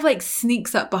it kind of like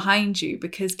sneaks up behind you,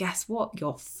 because guess what?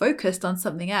 You're focused on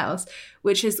something else,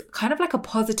 which is kind of like a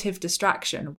positive distraction,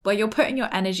 where you're putting your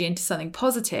energy into something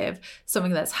positive,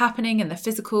 something that's happening in the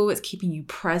physical. It's keeping you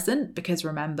present, because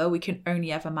remember, we can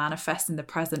only ever manifest in the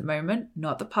present moment,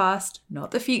 not the past,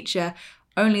 not the future,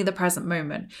 only the present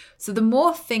moment. So the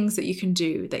more things that you can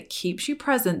do that keeps you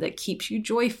present, that keeps you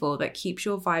joyful, that keeps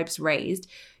your vibes raised,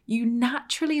 you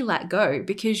naturally let go,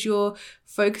 because you're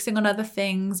focusing on other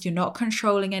things, you're not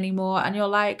controlling anymore, and you're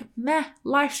like, meh,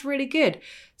 life's really good.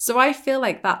 So I feel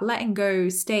like that letting go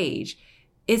stage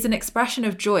is an expression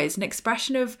of joy. It's an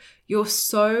expression of you're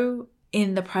so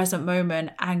in the present moment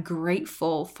and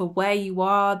grateful for where you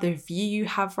are, the view you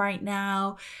have right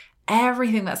now,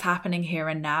 everything that's happening here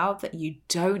and now, that you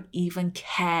don't even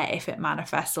care if it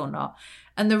manifests or not.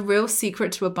 And the real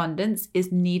secret to abundance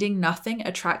is needing nothing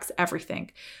attracts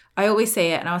everything. I always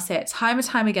say it, and I'll say it time and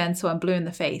time again so I'm blue in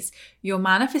the face. Your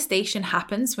manifestation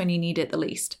happens when you need it the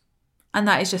least. And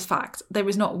that is just fact. There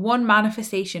is not one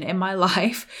manifestation in my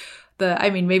life that,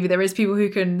 I mean, maybe there is people who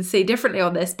can say differently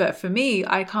on this, but for me,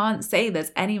 I can't say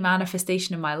there's any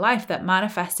manifestation in my life that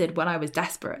manifested when I was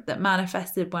desperate, that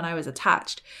manifested when I was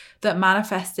attached, that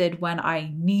manifested when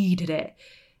I needed it.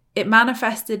 It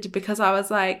manifested because I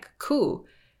was like, cool,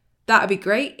 that would be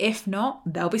great. If not,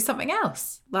 there'll be something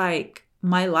else. Like,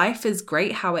 my life is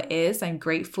great how it is. I'm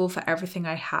grateful for everything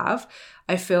I have.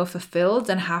 I feel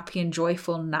fulfilled and happy and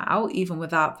joyful now, even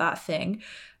without that thing.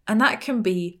 And that can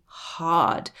be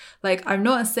hard. Like, I'm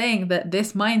not saying that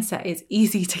this mindset is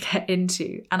easy to get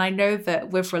into. And I know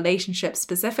that with relationships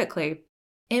specifically,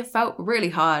 it felt really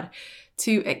hard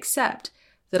to accept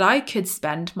that I could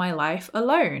spend my life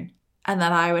alone and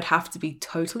that I would have to be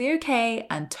totally okay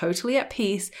and totally at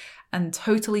peace and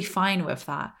totally fine with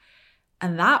that.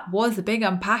 And that was a big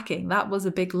unpacking. That was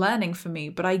a big learning for me.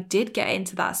 But I did get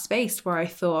into that space where I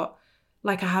thought,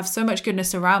 like, I have so much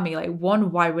goodness around me. Like,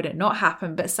 one, why would it not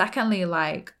happen? But secondly,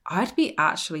 like, I'd be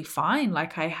actually fine.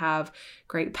 Like, I have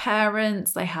great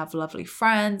parents. I have lovely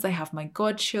friends. I have my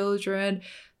godchildren.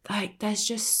 Like, there's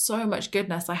just so much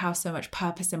goodness. I have so much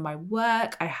purpose in my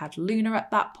work. I had Luna at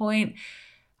that point.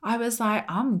 I was like,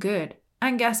 I'm good.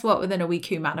 And guess what? Within a week,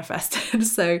 he manifested.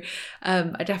 So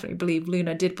I definitely believe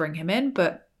Luna did bring him in.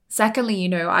 But secondly, you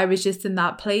know, I was just in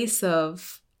that place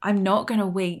of, I'm not going to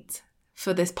wait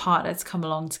for this partner to come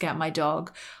along to get my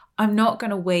dog. I'm not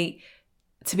going to wait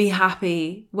to be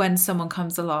happy when someone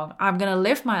comes along. I'm going to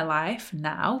live my life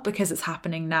now because it's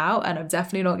happening now, and I'm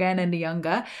definitely not getting any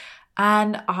younger.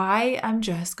 And I am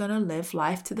just going to live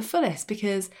life to the fullest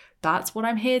because that's what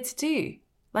I'm here to do.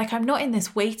 Like, I'm not in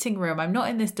this waiting room. I'm not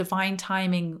in this divine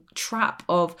timing trap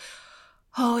of,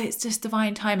 oh, it's just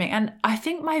divine timing. And I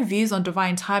think my views on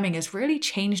divine timing has really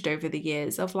changed over the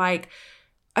years of like,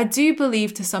 I do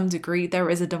believe to some degree there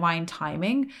is a divine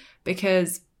timing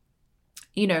because,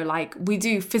 you know, like we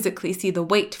do physically see the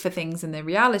weight for things in the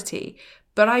reality,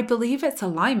 but I believe it's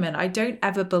alignment. I don't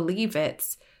ever believe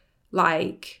it's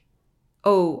like,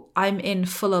 oh, I'm in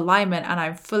full alignment and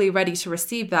I'm fully ready to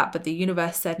receive that, but the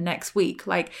universe said next week.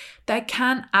 Like there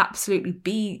can absolutely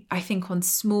be, I think on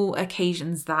small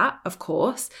occasions that, of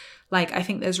course, like I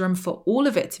think there's room for all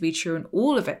of it to be true and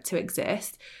all of it to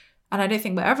exist. And I don't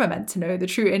think we're ever meant to know the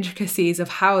true intricacies of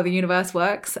how the universe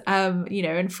works, you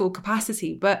know, in full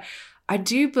capacity. But I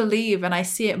do believe, and I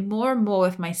see it more and more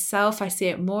with myself, I see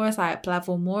it more as I up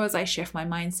level, more as I shift my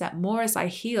mindset, more as I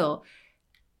heal,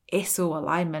 it's all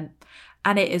alignment.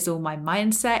 And it is all my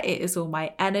mindset, it is all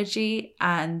my energy.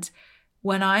 And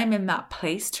when I'm in that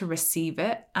place to receive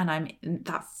it, and I'm in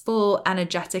that full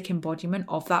energetic embodiment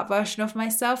of that version of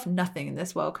myself, nothing in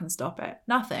this world can stop it.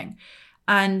 Nothing.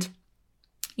 And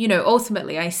you know,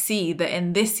 ultimately I see that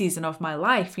in this season of my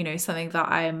life, you know, something that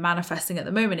I am manifesting at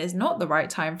the moment is not the right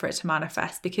time for it to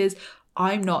manifest because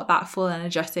I'm not that full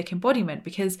energetic embodiment,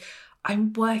 because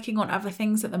I'm working on other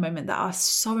things at the moment that are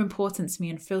so important to me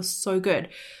and feel so good.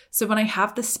 So when I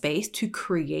have the space to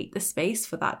create the space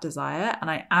for that desire,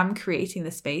 and I am creating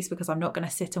the space because I'm not going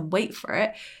to sit and wait for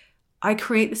it, I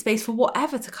create the space for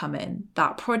whatever to come in.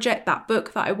 That project, that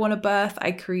book that I want to birth,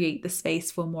 I create the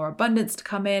space for more abundance to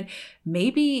come in.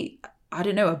 Maybe, I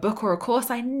don't know, a book or a course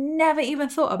I never even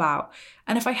thought about.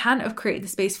 And if I hadn't have created the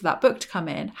space for that book to come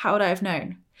in, how would I have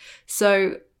known?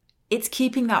 So it's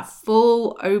keeping that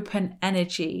full open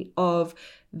energy of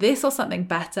this or something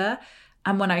better.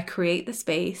 And when I create the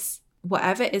space,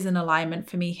 whatever is in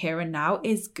alignment for me here and now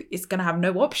is going to have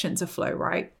no option to flow,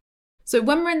 right? So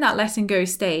when we're in that letting go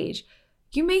stage,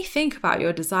 you may think about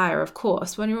your desire, of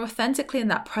course, when you're authentically in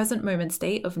that present moment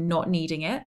state of not needing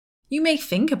it. You may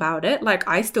think about it, like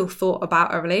I still thought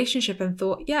about a relationship and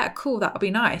thought, yeah, cool, that would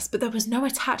be nice. But there was no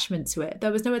attachment to it.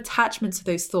 There was no attachment to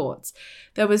those thoughts.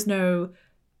 There was no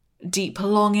deep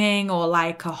longing or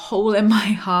like a hole in my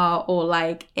heart or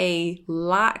like a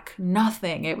lack,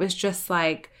 nothing. It was just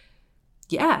like,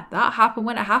 yeah, that happened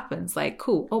when it happens. Like,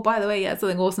 cool. Oh, by the way, yeah,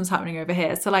 something awesome's happening over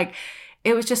here. So like,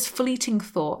 it was just fleeting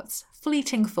thoughts.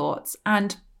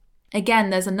 And again,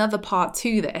 there's another part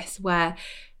to this where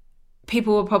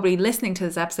people were probably listening to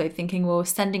this episode thinking, well,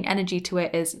 sending energy to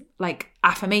it is like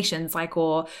affirmations, like,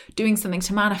 or doing something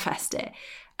to manifest it.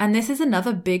 And this is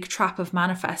another big trap of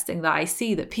manifesting that I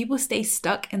see, that people stay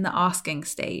stuck in the asking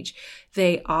stage.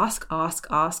 They ask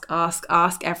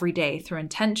every day through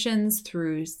intentions,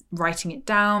 through writing it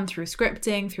down, through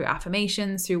scripting, through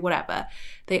affirmations, through whatever.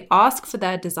 They ask for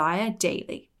their desire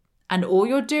daily. And all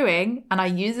you're doing, and I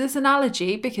use this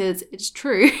analogy because it's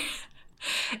true,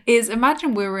 is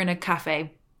imagine we were in a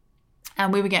cafe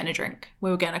and we were getting a drink,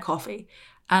 we were getting a coffee.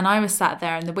 And I was sat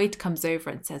there and the waiter comes over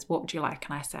and says, what would you like?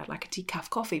 And I said, like a decaf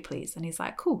coffee, please. And he's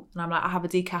like, cool. And I'm like, I have a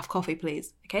decaf coffee,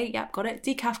 please. Okay, yep, got it.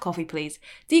 Decaf coffee, please.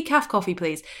 Decaf coffee,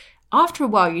 please. After a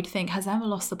while, you'd think, has Emma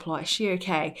lost the plot? Is she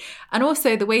okay? And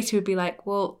also the waiter would be like,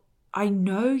 well, I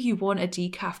know you want a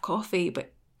decaf coffee,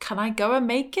 but can I go and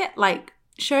make it? Like,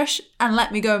 shush and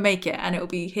let me go and make it, and it'll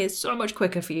be here so much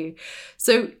quicker for you.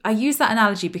 So I use that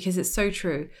analogy because it's so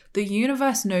true. The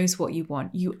universe knows what you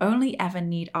want. You only ever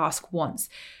need ask once.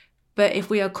 But if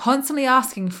we are constantly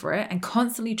asking for it and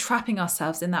constantly trapping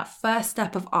ourselves in that first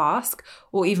step of ask,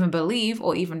 or even believe,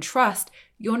 or even trust,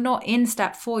 you're not in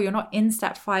step 4, you're not in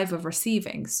step 5 of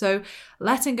receiving. So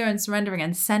letting go and surrendering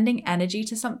and sending energy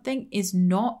to something is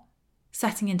not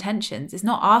setting intentions. It's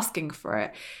not asking for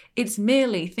it. It's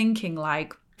merely thinking,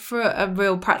 like, for a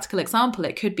real practical example,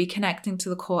 it could be connecting to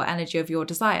the core energy of your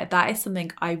desire. That is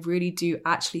something I really do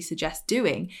actually suggest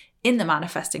doing in the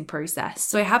manifesting process.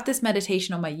 So I have this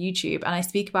meditation on my YouTube and I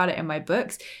speak about it in my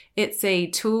books. It's a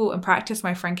tool and practice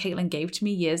my friend Caitlin gave to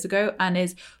me years ago and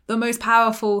is the most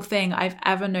powerful thing I've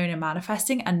ever known in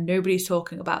manifesting, and nobody's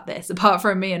talking about this apart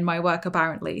from me and my work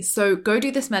apparently. So go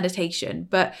do this meditation.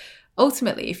 But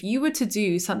ultimately, if you were to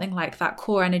do something like that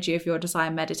core energy of your desire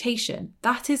meditation,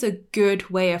 that is a good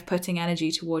way of putting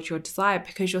energy towards your desire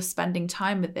because you're spending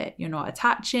time with it. You're not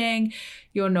attaching,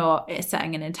 you're not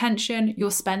setting an intention,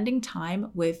 you're spending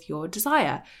time with your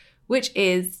desire, which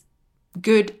is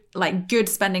good, like good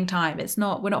spending time.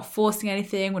 We're not forcing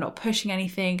anything, we're not pushing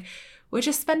anything. We're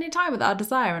just spending time with our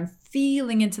desire and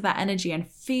feeling into that energy and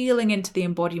feeling into the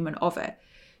embodiment of it.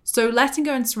 So letting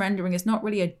go and surrendering is not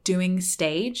really a doing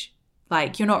stage.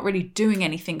 Like, you're not really doing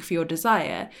anything for your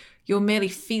desire. You're merely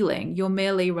feeling, you're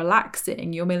merely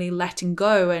relaxing, you're merely letting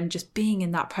go and just being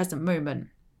in that present moment.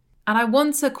 And I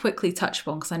want to quickly touch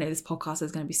upon, because I know this podcast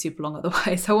is going to be super long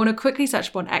otherwise, I want to quickly touch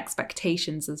upon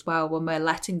expectations as well when we're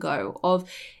letting go of,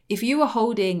 if you are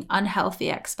holding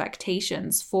unhealthy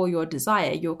expectations for your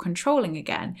desire, you're controlling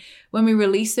again. When we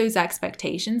release those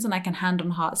expectations, and I can hand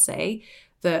on heart say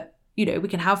that, you know, we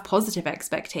can have positive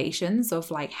expectations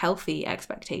of like healthy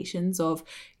expectations of,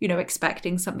 you know,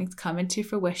 expecting something to come into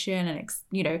fruition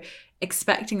and,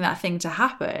 expecting that thing to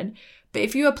happen. But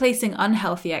if you are placing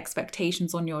unhealthy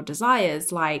expectations on your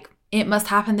desires, like it must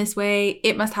happen this way,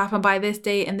 it must happen by this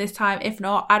date and this time, if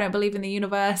not, I don't believe in the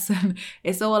universe and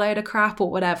it's all a load of crap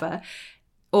or whatever,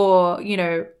 or, you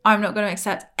know, I'm not going to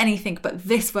accept anything but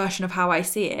this version of how I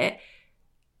see it,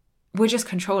 we're just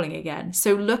controlling again.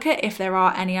 So look at if there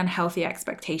are any unhealthy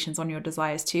expectations on your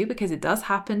desires too, because it does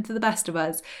happen to the best of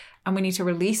us. And we need to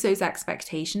release those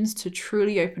expectations to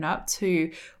truly open up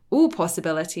to all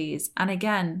possibilities. And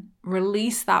again,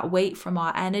 release that weight from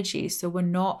our energy. So we're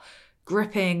not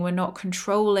gripping, we're not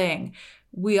controlling.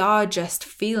 We are just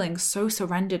feeling so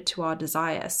surrendered to our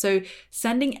desire. So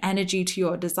sending energy to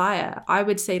your desire, I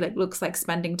would say, like, looks like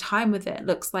spending time with it,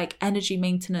 looks like energy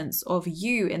maintenance of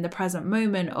you in the present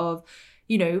moment of,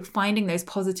 you know, finding those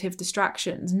positive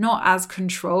distractions, not as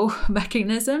control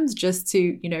mechanisms, just to,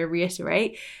 you know,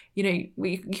 reiterate, you know,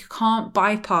 you can't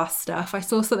bypass stuff. I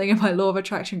saw something in my Law of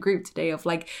Attraction group today of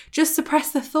like, just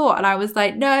suppress the thought. And I was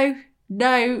like, no,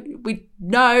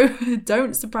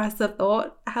 don't suppress the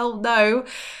thought. Hell no.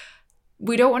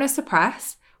 We don't want to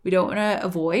suppress. We don't want to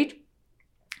avoid.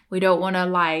 We don't want to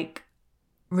like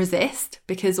resist,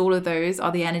 because all of those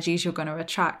are the energies you're going to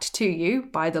attract to you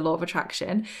by the Law of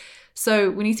Attraction. So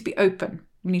we need to be open.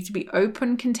 We need to be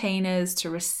open containers to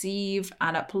receive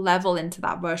and up level into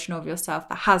that version of yourself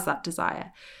that has that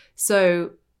desire.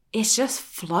 So it's just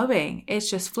flowing. It's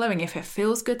just flowing. If it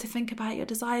feels good to think about your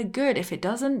desire, good. If it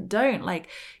doesn't, don't. Like,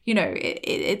 you know,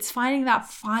 it's finding that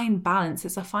fine balance.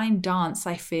 It's a fine dance,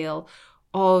 I feel,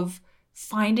 of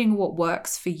finding what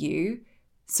works for you,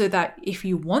 so that if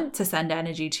you want to send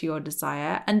energy to your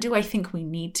desire, and do I think we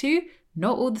need to?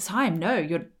 Not all the time. No,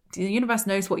 the universe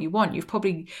knows what you want.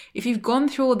 If you've gone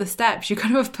through all the steps, you're going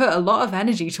to have put a lot of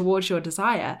energy towards your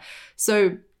desire.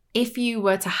 So if you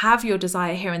were to have your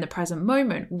desire here in the present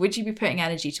moment, would you be putting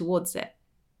energy towards it?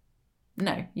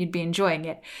 No, you'd be enjoying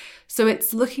it. So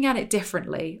it's looking at it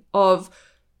differently of,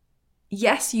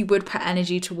 yes, you would put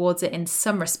energy towards it in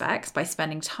some respects by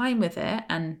spending time with it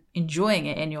and enjoying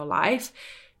it in your life,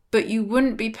 but you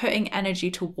wouldn't be putting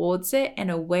energy towards it in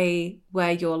a way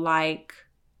where you're like,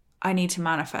 I need to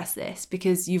manifest this,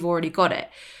 because you've already got it.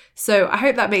 So I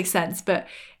hope that makes sense, but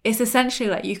it's essentially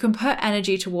like you can put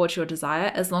energy towards your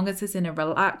desire as long as it's in a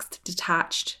relaxed,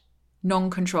 detached,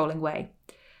 non-controlling way.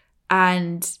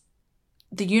 And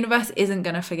the universe isn't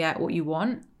going to forget what you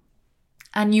want.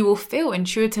 And you will feel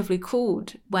intuitively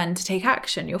called when to take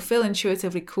action. You'll feel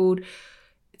intuitively called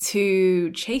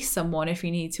to chase someone if you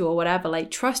need to, or whatever.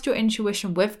 Like, trust your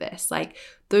intuition with this. Like,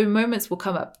 the moments will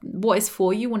come up. What is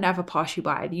for you will never pass you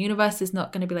by. The universe is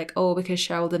not going to be like, oh, because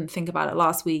Cheryl didn't think about it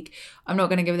last week, I'm not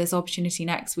going to give this opportunity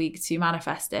next week to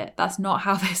manifest it. That's not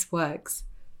how this works.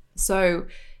 So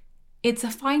it's a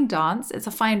fine dance. It's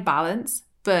a fine balance,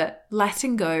 but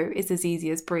letting go is as easy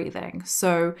as breathing.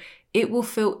 So it will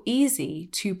feel easy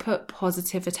to put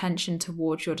positive attention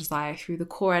towards your desire through the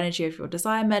core energy of your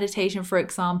desire meditation, for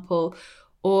example,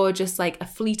 or just like a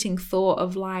fleeting thought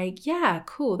of like, yeah,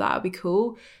 cool, that would be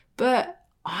cool, but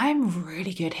I'm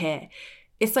really good here.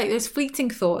 It's like those fleeting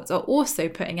thoughts are also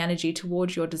putting energy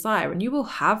towards your desire, and you will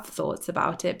have thoughts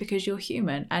about it because you're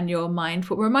human and your mind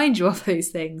will remind you of those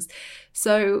things.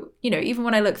 So, you know, even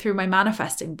when I look through my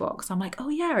manifesting box, I'm like, oh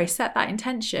yeah, I set that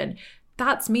intention.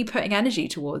 That's me putting energy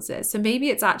towards it. So maybe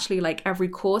it's actually like every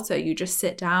quarter you just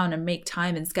sit down and make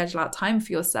time and schedule out time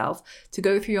for yourself to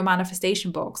go through your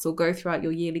manifestation box, or go throughout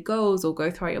your yearly goals, or go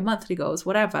throughout your monthly goals,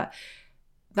 whatever.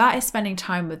 That is spending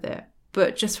time with it,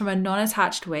 but just from a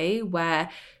non-attached way where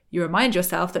you remind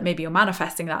yourself that maybe you're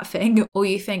manifesting that thing, or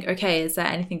you think, okay, is there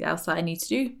anything else that I need to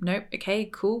do? Nope. Okay,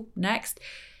 cool. Next.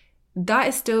 That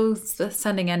is still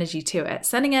sending energy to it.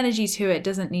 Sending energy to it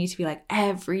doesn't need to be like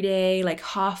every day, like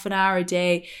half an hour a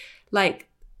day. Like,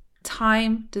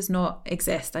 time does not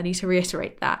exist. I need to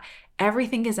reiterate that.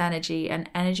 Everything is energy, and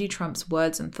energy trumps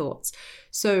words and thoughts.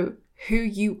 So who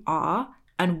you are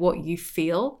and what you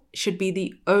feel should be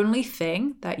the only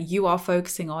thing that you are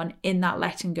focusing on in that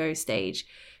letting go stage.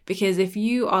 Because if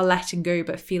you are letting go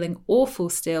but feeling awful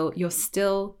still, you're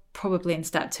still probably in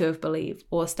step 2 of believe,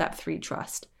 or step 3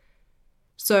 trust.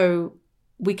 So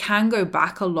we can go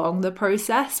back along the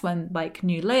process when like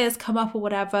new layers come up or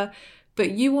whatever,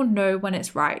 but you will know when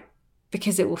it's right.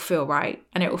 because it will feel right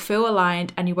and it will feel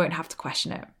aligned and you won't have to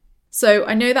question it. So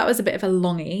I know that was a bit of a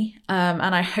longie,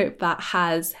 and I hope that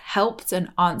has helped and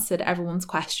answered everyone's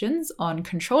questions on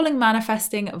controlling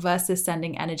manifesting versus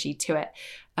sending energy to it.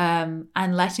 And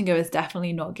letting go is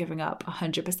definitely not giving up,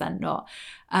 100% not.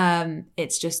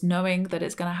 It's just knowing that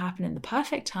it's going to happen in the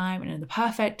perfect time and in the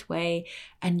perfect way.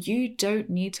 And you don't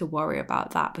need to worry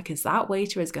about that, because that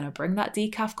waiter is going to bring that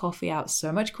decaf coffee out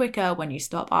so much quicker when you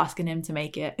stop asking him to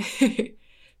make it.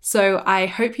 So I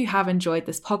hope you have enjoyed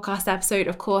this podcast episode.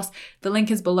 Of course, the link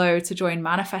is below to join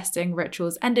Manifesting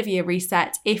Rituals End of Year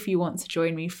Reset if you want to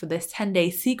join me for this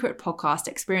 10-day secret podcast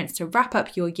experience to wrap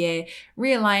up your year,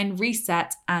 realign,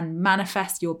 reset, and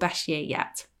manifest your best year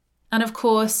yet. And of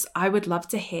course, I would love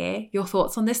to hear your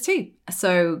thoughts on this too.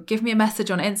 So give me a message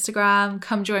on Instagram,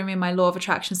 come join me in my Law of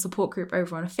Attraction support group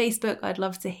over on Facebook. I'd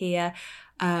love to hear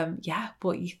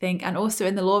what you think. And also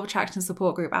in the Law of Attraction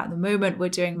support group at the moment, we're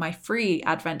doing my free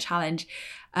Advent challenge.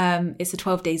 It's a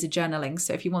 12 days of journaling.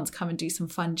 So if you want to come and do some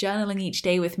fun journaling each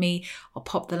day with me, I'll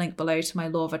pop the link below to my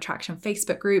Law of Attraction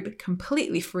Facebook group,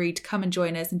 completely free to come and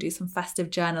join us and do some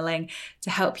festive journaling to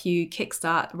help you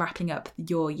kickstart wrapping up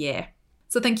your year.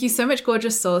 So thank you so much,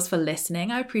 gorgeous souls, for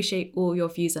listening. I appreciate all your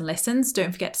views and listens.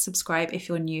 Don't forget to subscribe if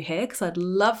you're new here, because I'd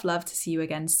love to see you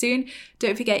again soon.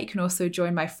 Don't forget you can also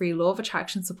join my free Law of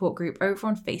Attraction support group over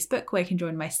on Facebook, where you can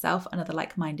join myself and other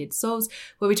like-minded souls,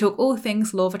 where we talk all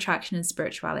things Law of Attraction and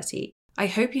spirituality. I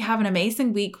hope you have an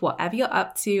amazing week, whatever you're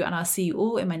up to, and I'll see you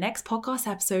all in my next podcast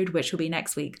episode, which will be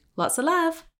next week. Lots of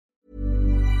love.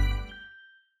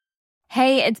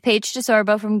 Hey, it's Paige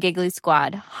DeSorbo from Giggly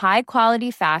Squad. High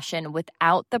quality fashion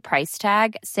without the price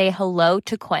tag. Say hello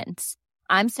to Quince.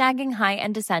 I'm snagging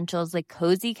high-end essentials like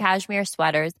cozy cashmere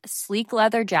sweaters, sleek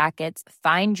leather jackets,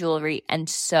 fine jewelry, and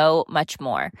so much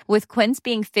more. With Quince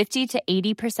being 50 to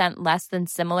 80% less than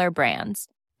similar brands.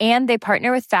 And they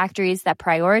partner with factories that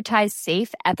prioritize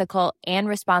safe, ethical, and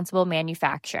responsible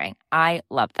manufacturing. I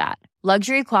love that.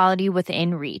 Luxury quality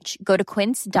within reach. Go to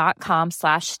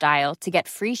quince.com/style to get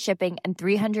free shipping and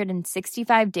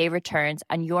 365-day returns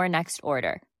on your next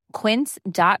order.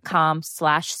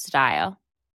 Quince.com/style.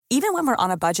 Even when we're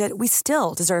on a budget, we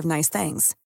still deserve nice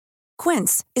things.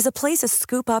 Quince is a place to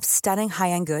scoop up stunning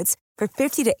high-end goods for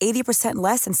 50 to 80%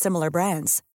 less than similar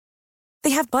brands. They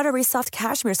have buttery soft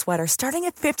cashmere sweaters starting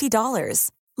at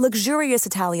 $50, luxurious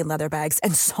Italian leather bags,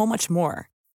 and so much more.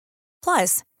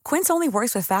 Plus, Quince only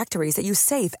works with factories that use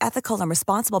safe, ethical, and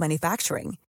responsible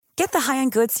manufacturing. Get the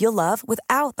high-end goods you'll love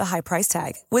without the high price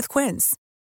tag with Quince.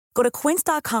 Go to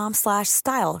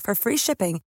quince.com/style for free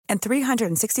shipping and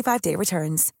 365-day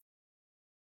returns.